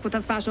stuck with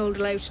a fat old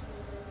lout.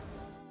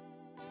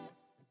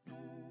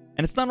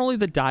 And it's not only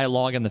the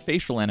dialogue and the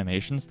facial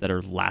animations that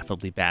are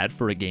laughably bad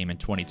for a game in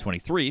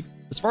 2023.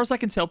 As far as I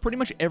can tell, pretty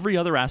much every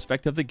other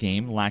aspect of the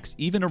game lacks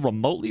even a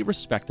remotely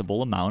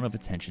respectable amount of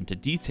attention to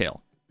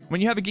detail. When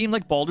you have a game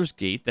like Baldur's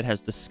Gate that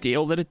has the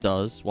scale that it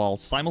does, while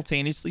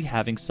simultaneously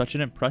having such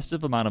an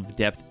impressive amount of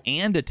depth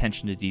and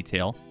attention to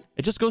detail,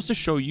 it just goes to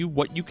show you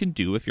what you can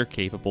do if you're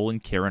capable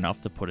and care enough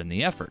to put in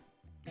the effort.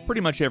 Pretty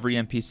much every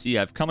NPC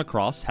I've come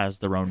across has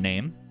their own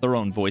name, their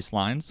own voice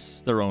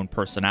lines, their own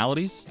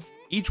personalities.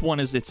 Each one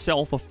is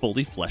itself a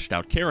fully fleshed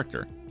out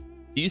character.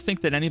 Do you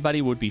think that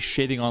anybody would be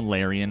shitting on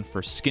Larian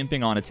for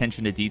skimping on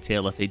attention to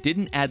detail if they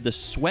didn't add the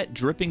sweat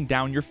dripping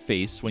down your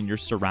face when you're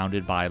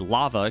surrounded by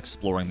lava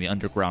exploring the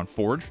underground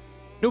forge?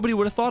 Nobody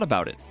would have thought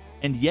about it.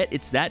 And yet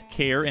it's that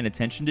care and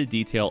attention to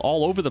detail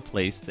all over the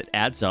place that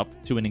adds up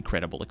to an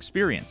incredible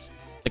experience.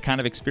 The kind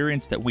of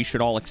experience that we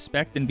should all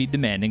expect and be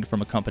demanding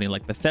from a company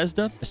like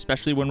Bethesda,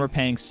 especially when we're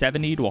paying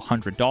 $70 to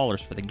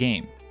 $100 for the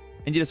game.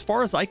 And yet as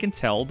far as I can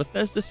tell,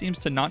 Bethesda seems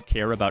to not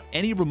care about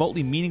any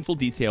remotely meaningful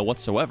detail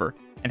whatsoever,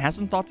 and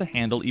hasn't thought to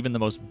handle even the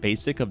most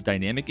basic of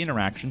dynamic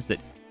interactions that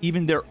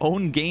even their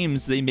own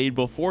games they made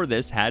before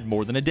this had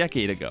more than a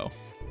decade ago.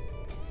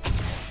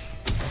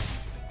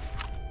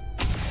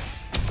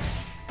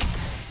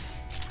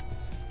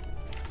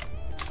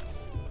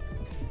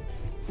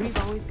 We've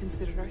always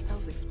considered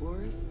ourselves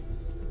explorers,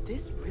 but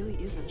this really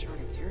is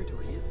uncharted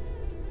territory, isn't it?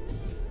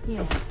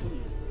 Yeah.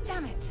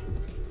 Damn it.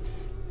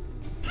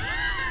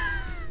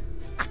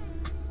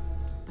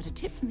 But a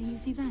tip from the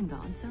UC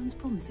Vanguard sounds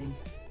promising.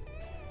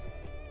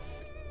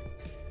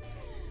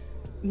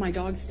 My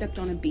dog stepped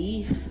on a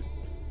bee.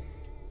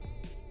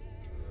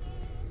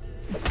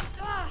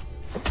 I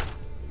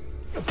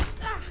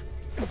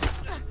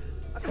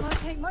can't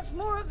take much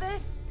more of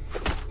this.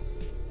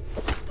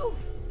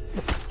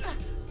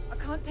 I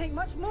can't take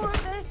much more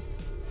of this.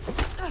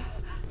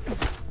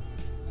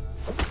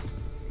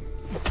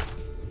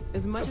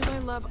 As much as I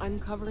love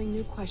uncovering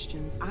new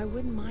questions, I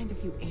wouldn't mind a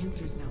few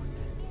answers now and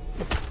then.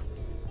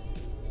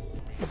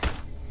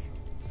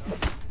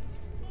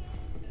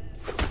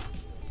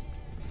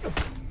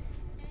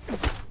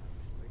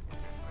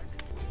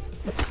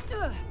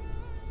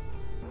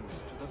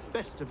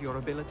 best of your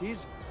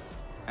abilities,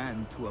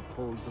 and to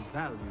uphold the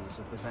values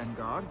of the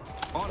Vanguard.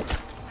 Honor.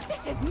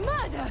 This is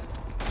murder!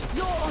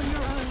 You're on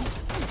your own.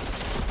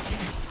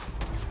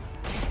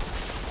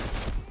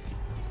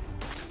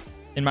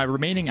 In my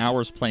remaining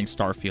hours playing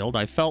Starfield,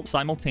 I felt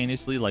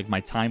simultaneously like my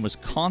time was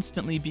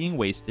constantly being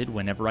wasted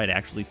whenever I'd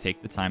actually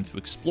take the time to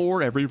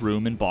explore every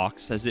room and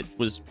box, as it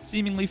was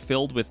seemingly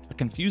filled with a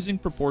confusing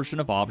proportion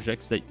of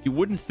objects that you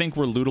wouldn't think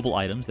were lootable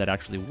items that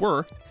actually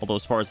were, although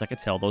as far as I could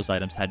tell, those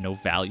items had no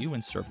value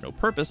and served no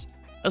purpose,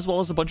 as well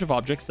as a bunch of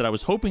objects that I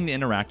was hoping to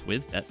interact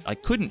with that I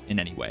couldn't in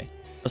any way.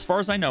 As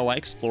far as I know, I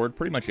explored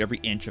pretty much every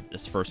inch of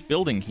this first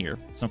building here,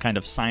 some kind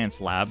of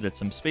science lab that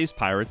some space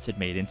pirates had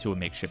made into a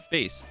makeshift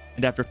base,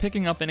 and after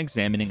picking up and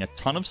examining a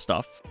ton of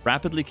stuff,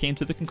 rapidly came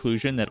to the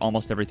conclusion that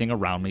almost everything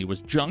around me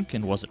was junk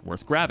and wasn't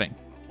worth grabbing,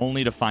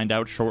 only to find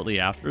out shortly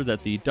after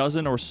that the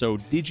dozen or so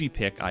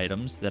digipick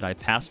items that I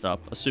passed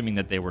up, assuming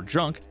that they were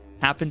junk,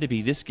 happened to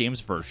be this game's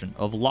version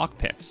of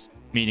lockpicks,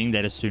 meaning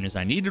that as soon as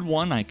I needed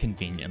one, I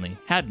conveniently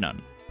had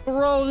none.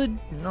 Bro,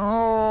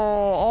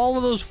 all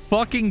of those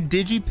fucking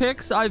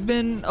digipicks I've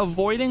been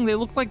avoiding, they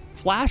look like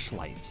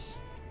flashlights.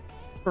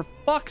 For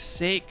fuck's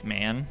sake,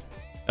 man.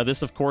 Now,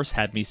 this, of course,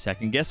 had me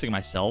second-guessing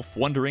myself,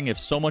 wondering if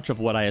so much of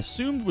what I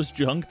assumed was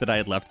junk that I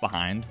had left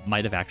behind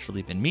might have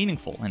actually been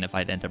meaningful, and if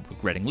I'd end up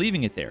regretting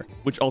leaving it there,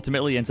 which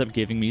ultimately ends up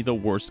giving me the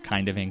worst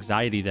kind of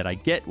anxiety that I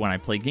get when I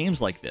play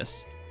games like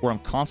this, where I'm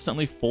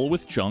constantly full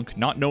with junk,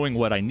 not knowing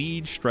what I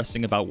need,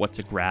 stressing about what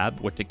to grab,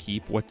 what to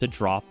keep, what to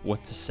drop,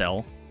 what to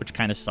sell, which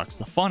kind of sucks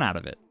the fun out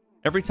of it.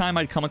 Every time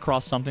I'd come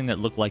across something that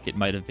looked like it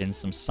might have been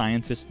some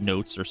scientist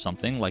notes or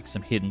something, like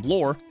some hidden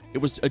lore, it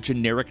was a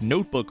generic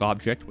notebook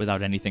object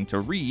without anything to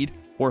read,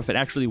 or if it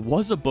actually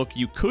was a book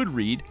you could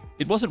read,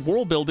 it wasn't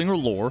world building or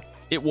lore,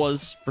 it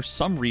was, for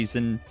some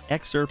reason,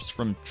 excerpts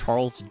from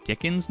Charles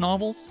Dickens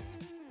novels.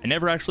 I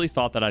never actually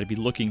thought that I'd be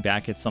looking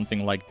back at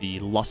something like the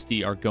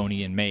lusty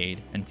Argonian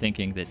Maid and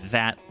thinking that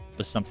that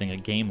was something a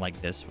game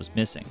like this was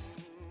missing.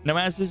 Now,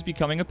 as is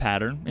becoming a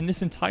pattern, in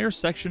this entire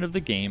section of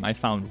the game, I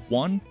found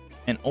one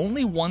and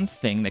only one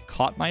thing that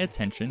caught my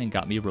attention and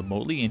got me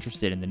remotely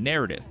interested in the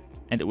narrative,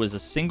 and it was a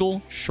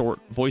single, short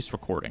voice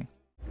recording.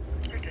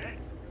 You're dead.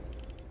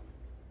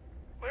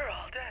 We're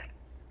all dead.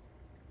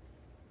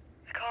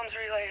 The comms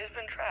relay has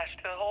been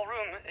trashed. The whole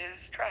room is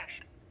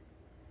trashed.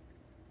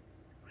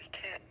 We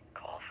can't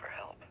call for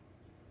help.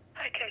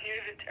 I can hear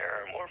the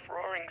terror morph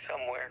roaring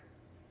somewhere.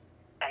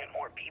 And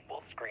more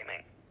people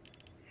screaming.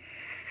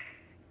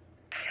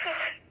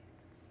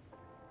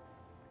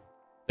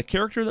 The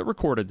character that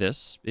recorded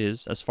this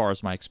is, as far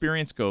as my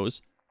experience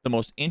goes, the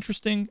most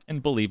interesting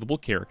and believable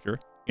character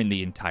in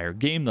the entire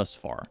game thus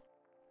far.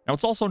 Now,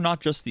 it's also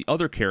not just the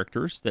other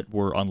characters that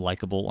were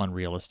unlikable,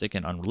 unrealistic,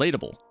 and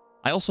unrelatable.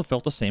 I also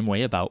felt the same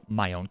way about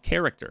my own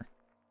character.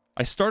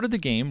 I started the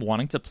game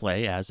wanting to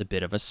play as a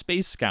bit of a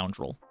space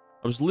scoundrel.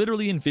 I was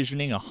literally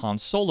envisioning a Han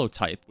Solo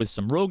type with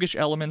some roguish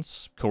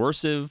elements,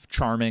 coercive,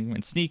 charming,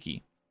 and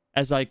sneaky.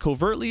 As I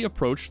covertly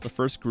approached the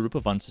first group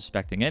of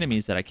unsuspecting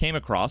enemies that I came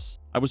across,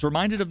 I was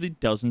reminded of the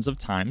dozens of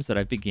times that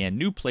I began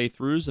new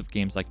playthroughs of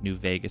games like New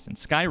Vegas and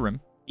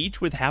Skyrim,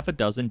 each with half a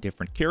dozen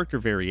different character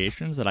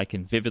variations that I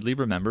can vividly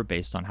remember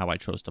based on how I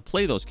chose to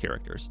play those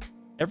characters.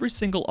 Every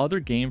single other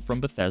game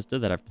from Bethesda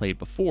that I've played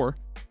before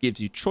gives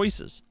you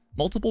choices,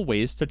 multiple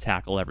ways to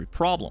tackle every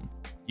problem.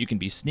 You can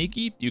be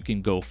sneaky, you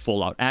can go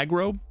full out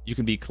aggro, you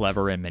can be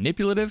clever and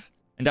manipulative,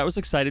 and I was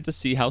excited to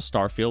see how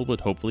Starfield would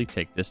hopefully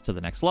take this to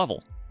the next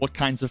level. What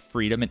kinds of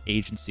freedom and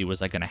agency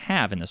was I going to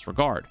have in this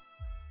regard?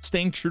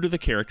 Staying true to the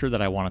character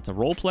that I wanted to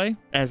roleplay,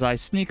 as I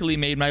sneakily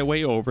made my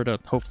way over to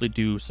hopefully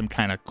do some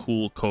kind of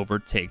cool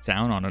covert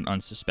takedown on an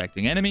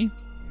unsuspecting enemy.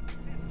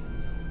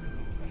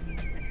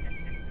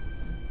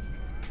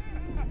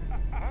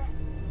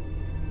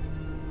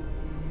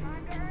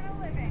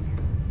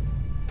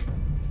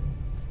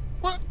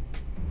 What?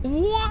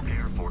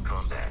 Prepare for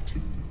combat.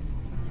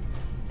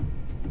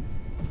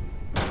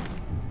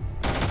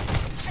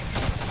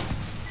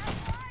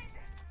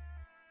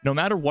 No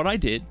matter what I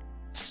did,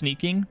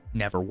 sneaking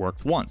never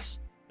worked once.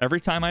 Every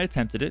time I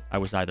attempted it, I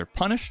was either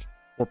punished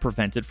or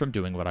prevented from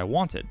doing what I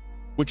wanted,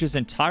 which is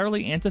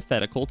entirely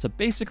antithetical to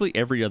basically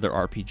every other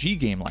RPG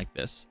game like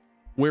this,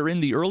 where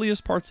in the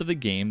earliest parts of the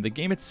game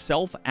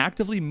itself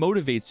actively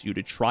motivates you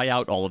to try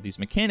out all of these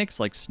mechanics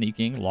like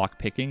sneaking,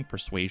 lockpicking,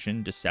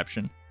 persuasion,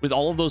 deception, with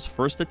all of those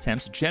first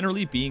attempts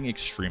generally being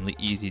extremely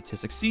easy to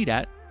succeed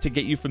at, to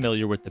get you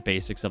familiar with the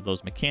basics of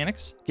those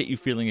mechanics, get you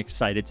feeling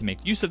excited to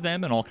make use of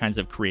them in all kinds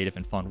of creative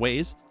and fun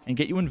ways, and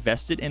get you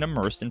invested and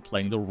immersed in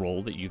playing the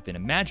role that you've been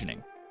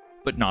imagining.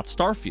 But not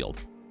Starfield.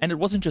 And it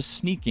wasn't just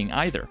sneaking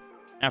either.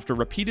 After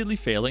repeatedly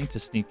failing to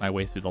sneak my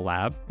way through the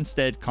lab,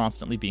 instead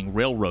constantly being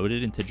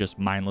railroaded into just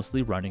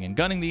mindlessly running and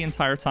gunning the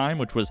entire time,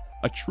 which was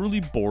a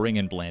truly boring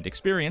and bland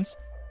experience,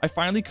 I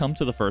finally come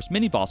to the first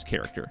mini-boss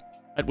character,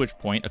 at which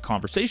point a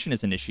conversation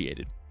is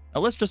initiated. Now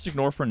let's just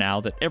ignore for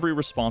now that every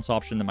response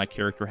option that my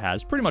character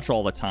has pretty much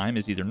all the time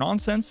is either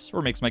nonsense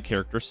or makes my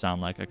character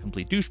sound like a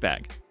complete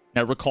douchebag.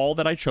 Now recall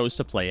that I chose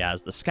to play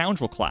as the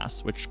Scoundrel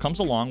class, which comes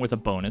along with a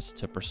bonus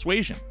to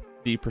Persuasion.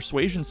 the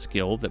persuasion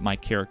skill that my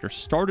character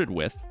started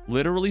with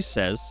literally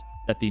says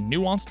that the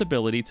nuanced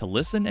ability to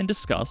listen and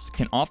discuss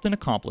can often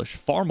accomplish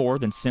far more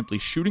than simply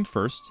shooting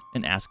first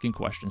and asking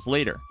questions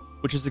later,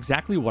 which is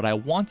exactly what I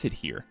wanted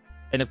here.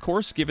 And of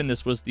course, given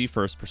this was the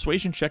first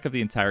persuasion check of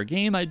the entire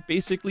game, I'd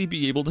basically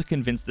be able to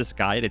convince this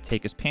guy to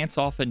take his pants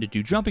off and to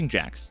do jumping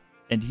jacks.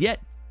 And yet,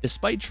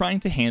 despite trying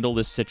to handle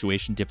this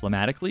situation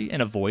diplomatically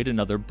and avoid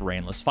another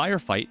brainless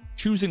firefight,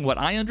 choosing what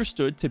I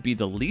understood to be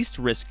the least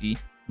risky,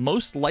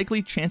 most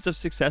likely chance of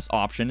success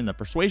option in the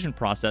persuasion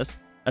process,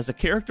 as a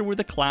character with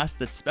a class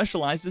that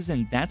specializes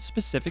in that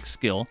specific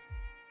skill,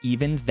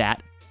 even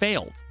that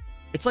failed.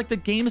 It's like the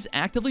game is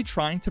actively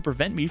trying to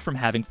prevent me from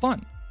having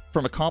fun,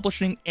 from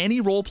accomplishing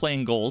any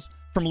role-playing goals,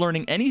 from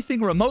learning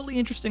anything remotely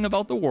interesting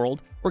about the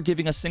world, or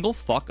giving a single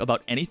fuck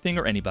about anything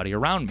or anybody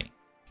around me.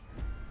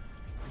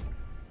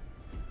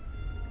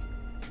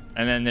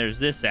 And then there's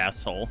this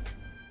asshole.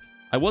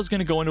 I was going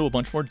to go into a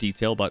bunch more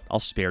detail, but I'll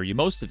spare you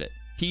most of it.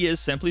 He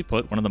is, simply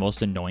put, one of the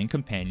most annoying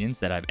companions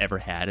that I've ever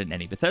had in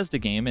any Bethesda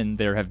game, and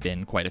there have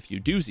been quite a few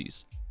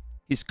doozies.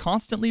 He's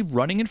constantly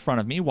running in front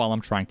of me while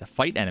I'm trying to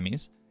fight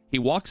enemies. He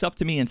walks up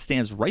to me and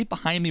stands right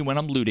behind me when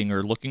I'm looting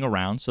or looking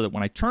around, so that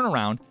when I turn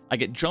around, I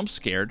get jump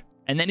scared,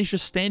 and then he's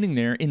just standing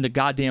there in the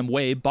goddamn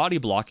way, body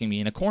blocking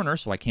me in a corner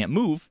so I can't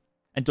move,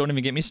 and don't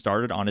even get me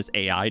started on his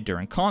AI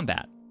during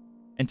combat.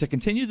 And to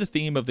continue the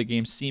theme of the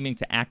game seeming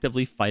to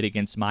actively fight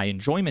against my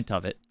enjoyment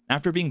of it,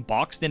 after being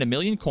boxed in a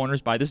million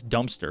corners by this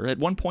dumpster, at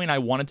one point I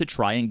wanted to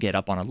try and get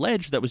up on a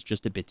ledge that was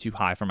just a bit too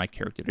high for my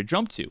character to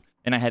jump to,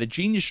 and I had a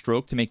genius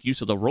stroke to make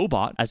use of the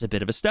robot as a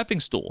bit of a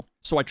stepping stool.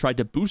 So I tried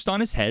to boost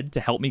on his head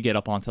to help me get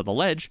up onto the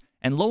ledge,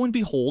 and lo and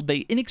behold,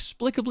 they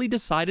inexplicably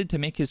decided to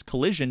make his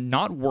collision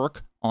not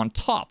work on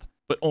top,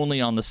 but only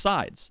on the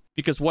sides.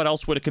 Because what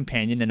else would a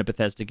companion in a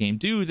Bethesda game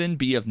do than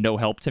be of no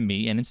help to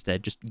me and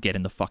instead just get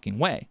in the fucking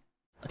way?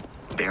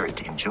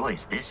 Barrett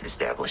enjoys this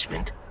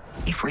establishment.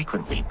 He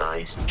frequently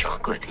buys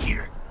chocolate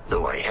here,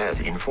 though I have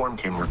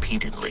informed him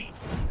repeatedly.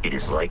 It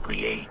is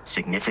likely a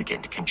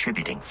significant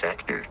contributing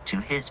factor to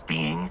his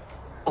being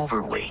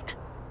overweight.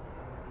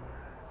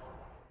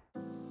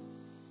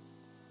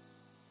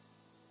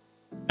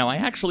 Now, I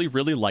actually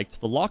really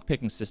liked the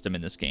lockpicking system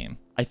in this game.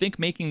 I think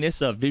making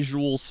this a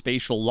visual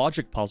spatial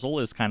logic puzzle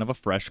is kind of a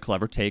fresh,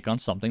 clever take on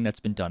something that's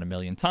been done a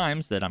million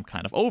times that I'm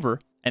kind of over,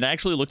 and I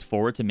actually looked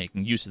forward to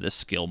making use of this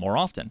skill more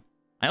often.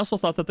 I also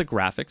thought that the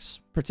graphics,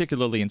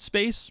 particularly in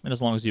space, and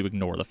as long as you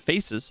ignore the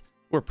faces,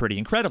 were pretty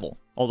incredible,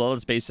 although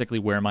that's basically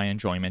where my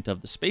enjoyment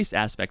of the space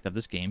aspect of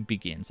this game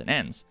begins and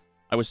ends.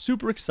 I was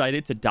super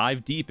excited to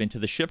dive deep into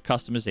the ship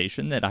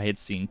customization that I had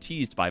seen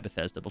teased by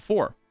Bethesda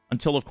before,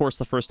 until of course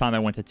the first time I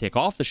went to take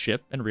off the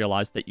ship and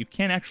realized that you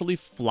can't actually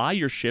fly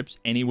your ships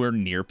anywhere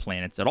near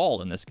planets at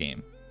all in this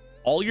game.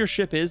 All your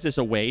ship is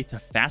a way to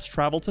fast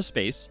travel to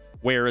space,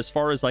 where, as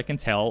far as I can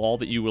tell, all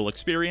that you will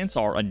experience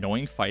are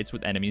annoying fights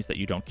with enemies that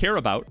you don't care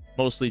about,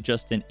 mostly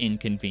just an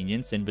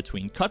inconvenience in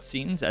between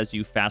cutscenes as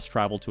you fast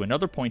travel to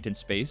another point in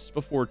space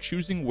before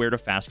choosing where to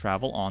fast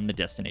travel on the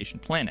destination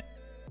planet.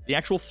 The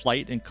actual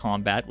flight and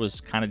combat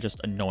was kind of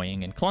just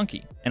annoying and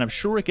clunky, and I'm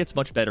sure it gets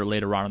much better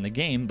later on in the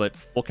game, but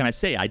what can I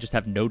say, I just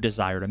have no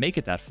desire to make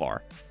it that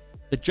far.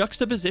 The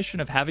juxtaposition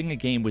of having a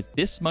game with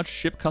this much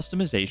ship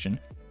customization,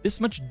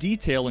 this much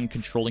detail in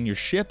controlling your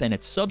ship and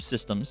its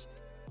subsystems,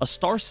 a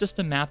star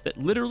system map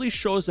that literally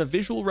shows a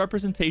visual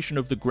representation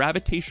of the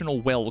gravitational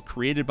well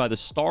created by the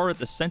star at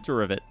the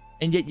center of it,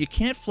 and yet you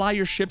can't fly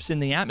your ships in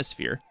the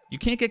atmosphere. You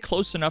can't get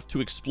close enough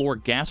to explore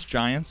gas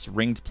giants,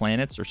 ringed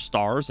planets, or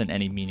stars in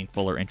any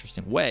meaningful or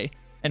interesting way,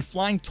 and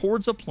flying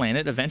towards a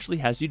planet eventually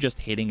has you just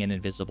hitting an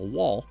invisible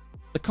wall.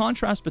 The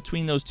contrast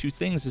between those two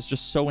things is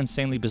just so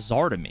insanely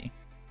bizarre to me.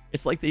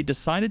 It's like they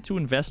decided to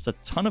invest a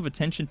ton of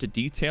attention to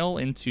detail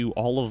into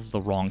all of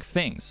the wrong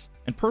things.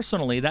 And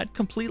personally, that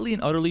completely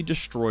and utterly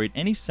destroyed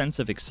any sense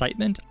of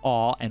excitement,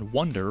 awe, and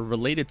wonder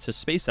related to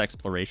space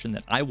exploration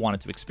that I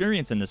wanted to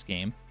experience in this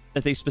game,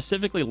 that they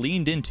specifically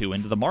leaned into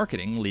the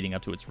marketing leading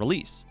up to its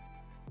release.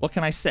 What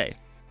can I say?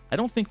 I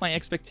don't think my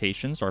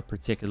expectations are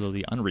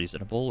particularly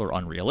unreasonable or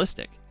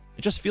unrealistic.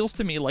 It just feels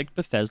to me like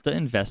Bethesda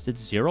invested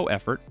zero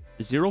effort,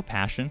 zero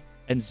passion,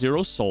 and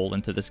zero soul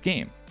into this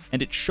game,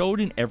 and it showed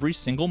in every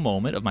single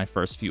moment of my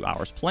first few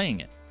hours playing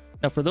it.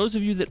 Now, for those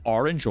of you that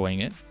are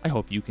enjoying it, I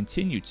hope you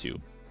continue to.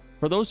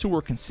 For those who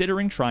were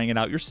considering trying it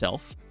out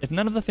yourself, if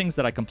none of the things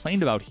that I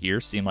complained about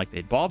here seem like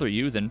they'd bother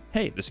you, then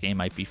hey, this game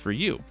might be for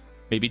you.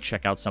 Maybe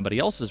check out somebody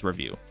else's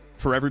review.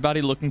 For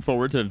everybody looking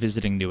forward to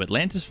visiting New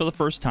Atlantis for the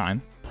first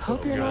time,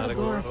 hope you're not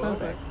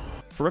agoraphobic.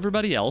 For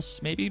everybody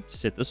else, maybe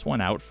sit this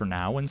one out for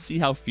now and see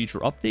how future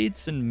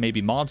updates and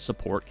maybe mod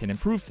support can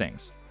improve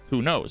things.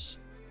 Who knows?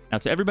 Now,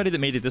 to everybody that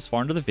made it this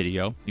far into the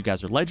video, you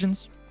guys are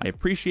legends. I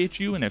appreciate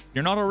you, and if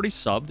you're not already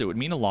subbed, it would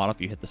mean a lot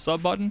if you hit the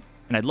sub button,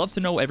 and I'd love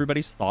to know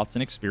everybody's thoughts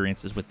and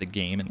experiences with the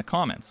game in the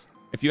comments.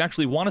 If you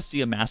actually want to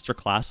see a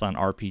masterclass on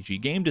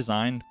RPG game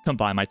design, come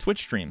by my Twitch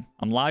stream.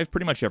 I'm live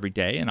pretty much every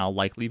day, and I'll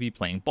likely be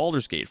playing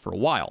Baldur's Gate for a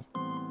while.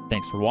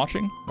 Thanks for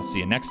watching. I'll see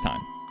you next time.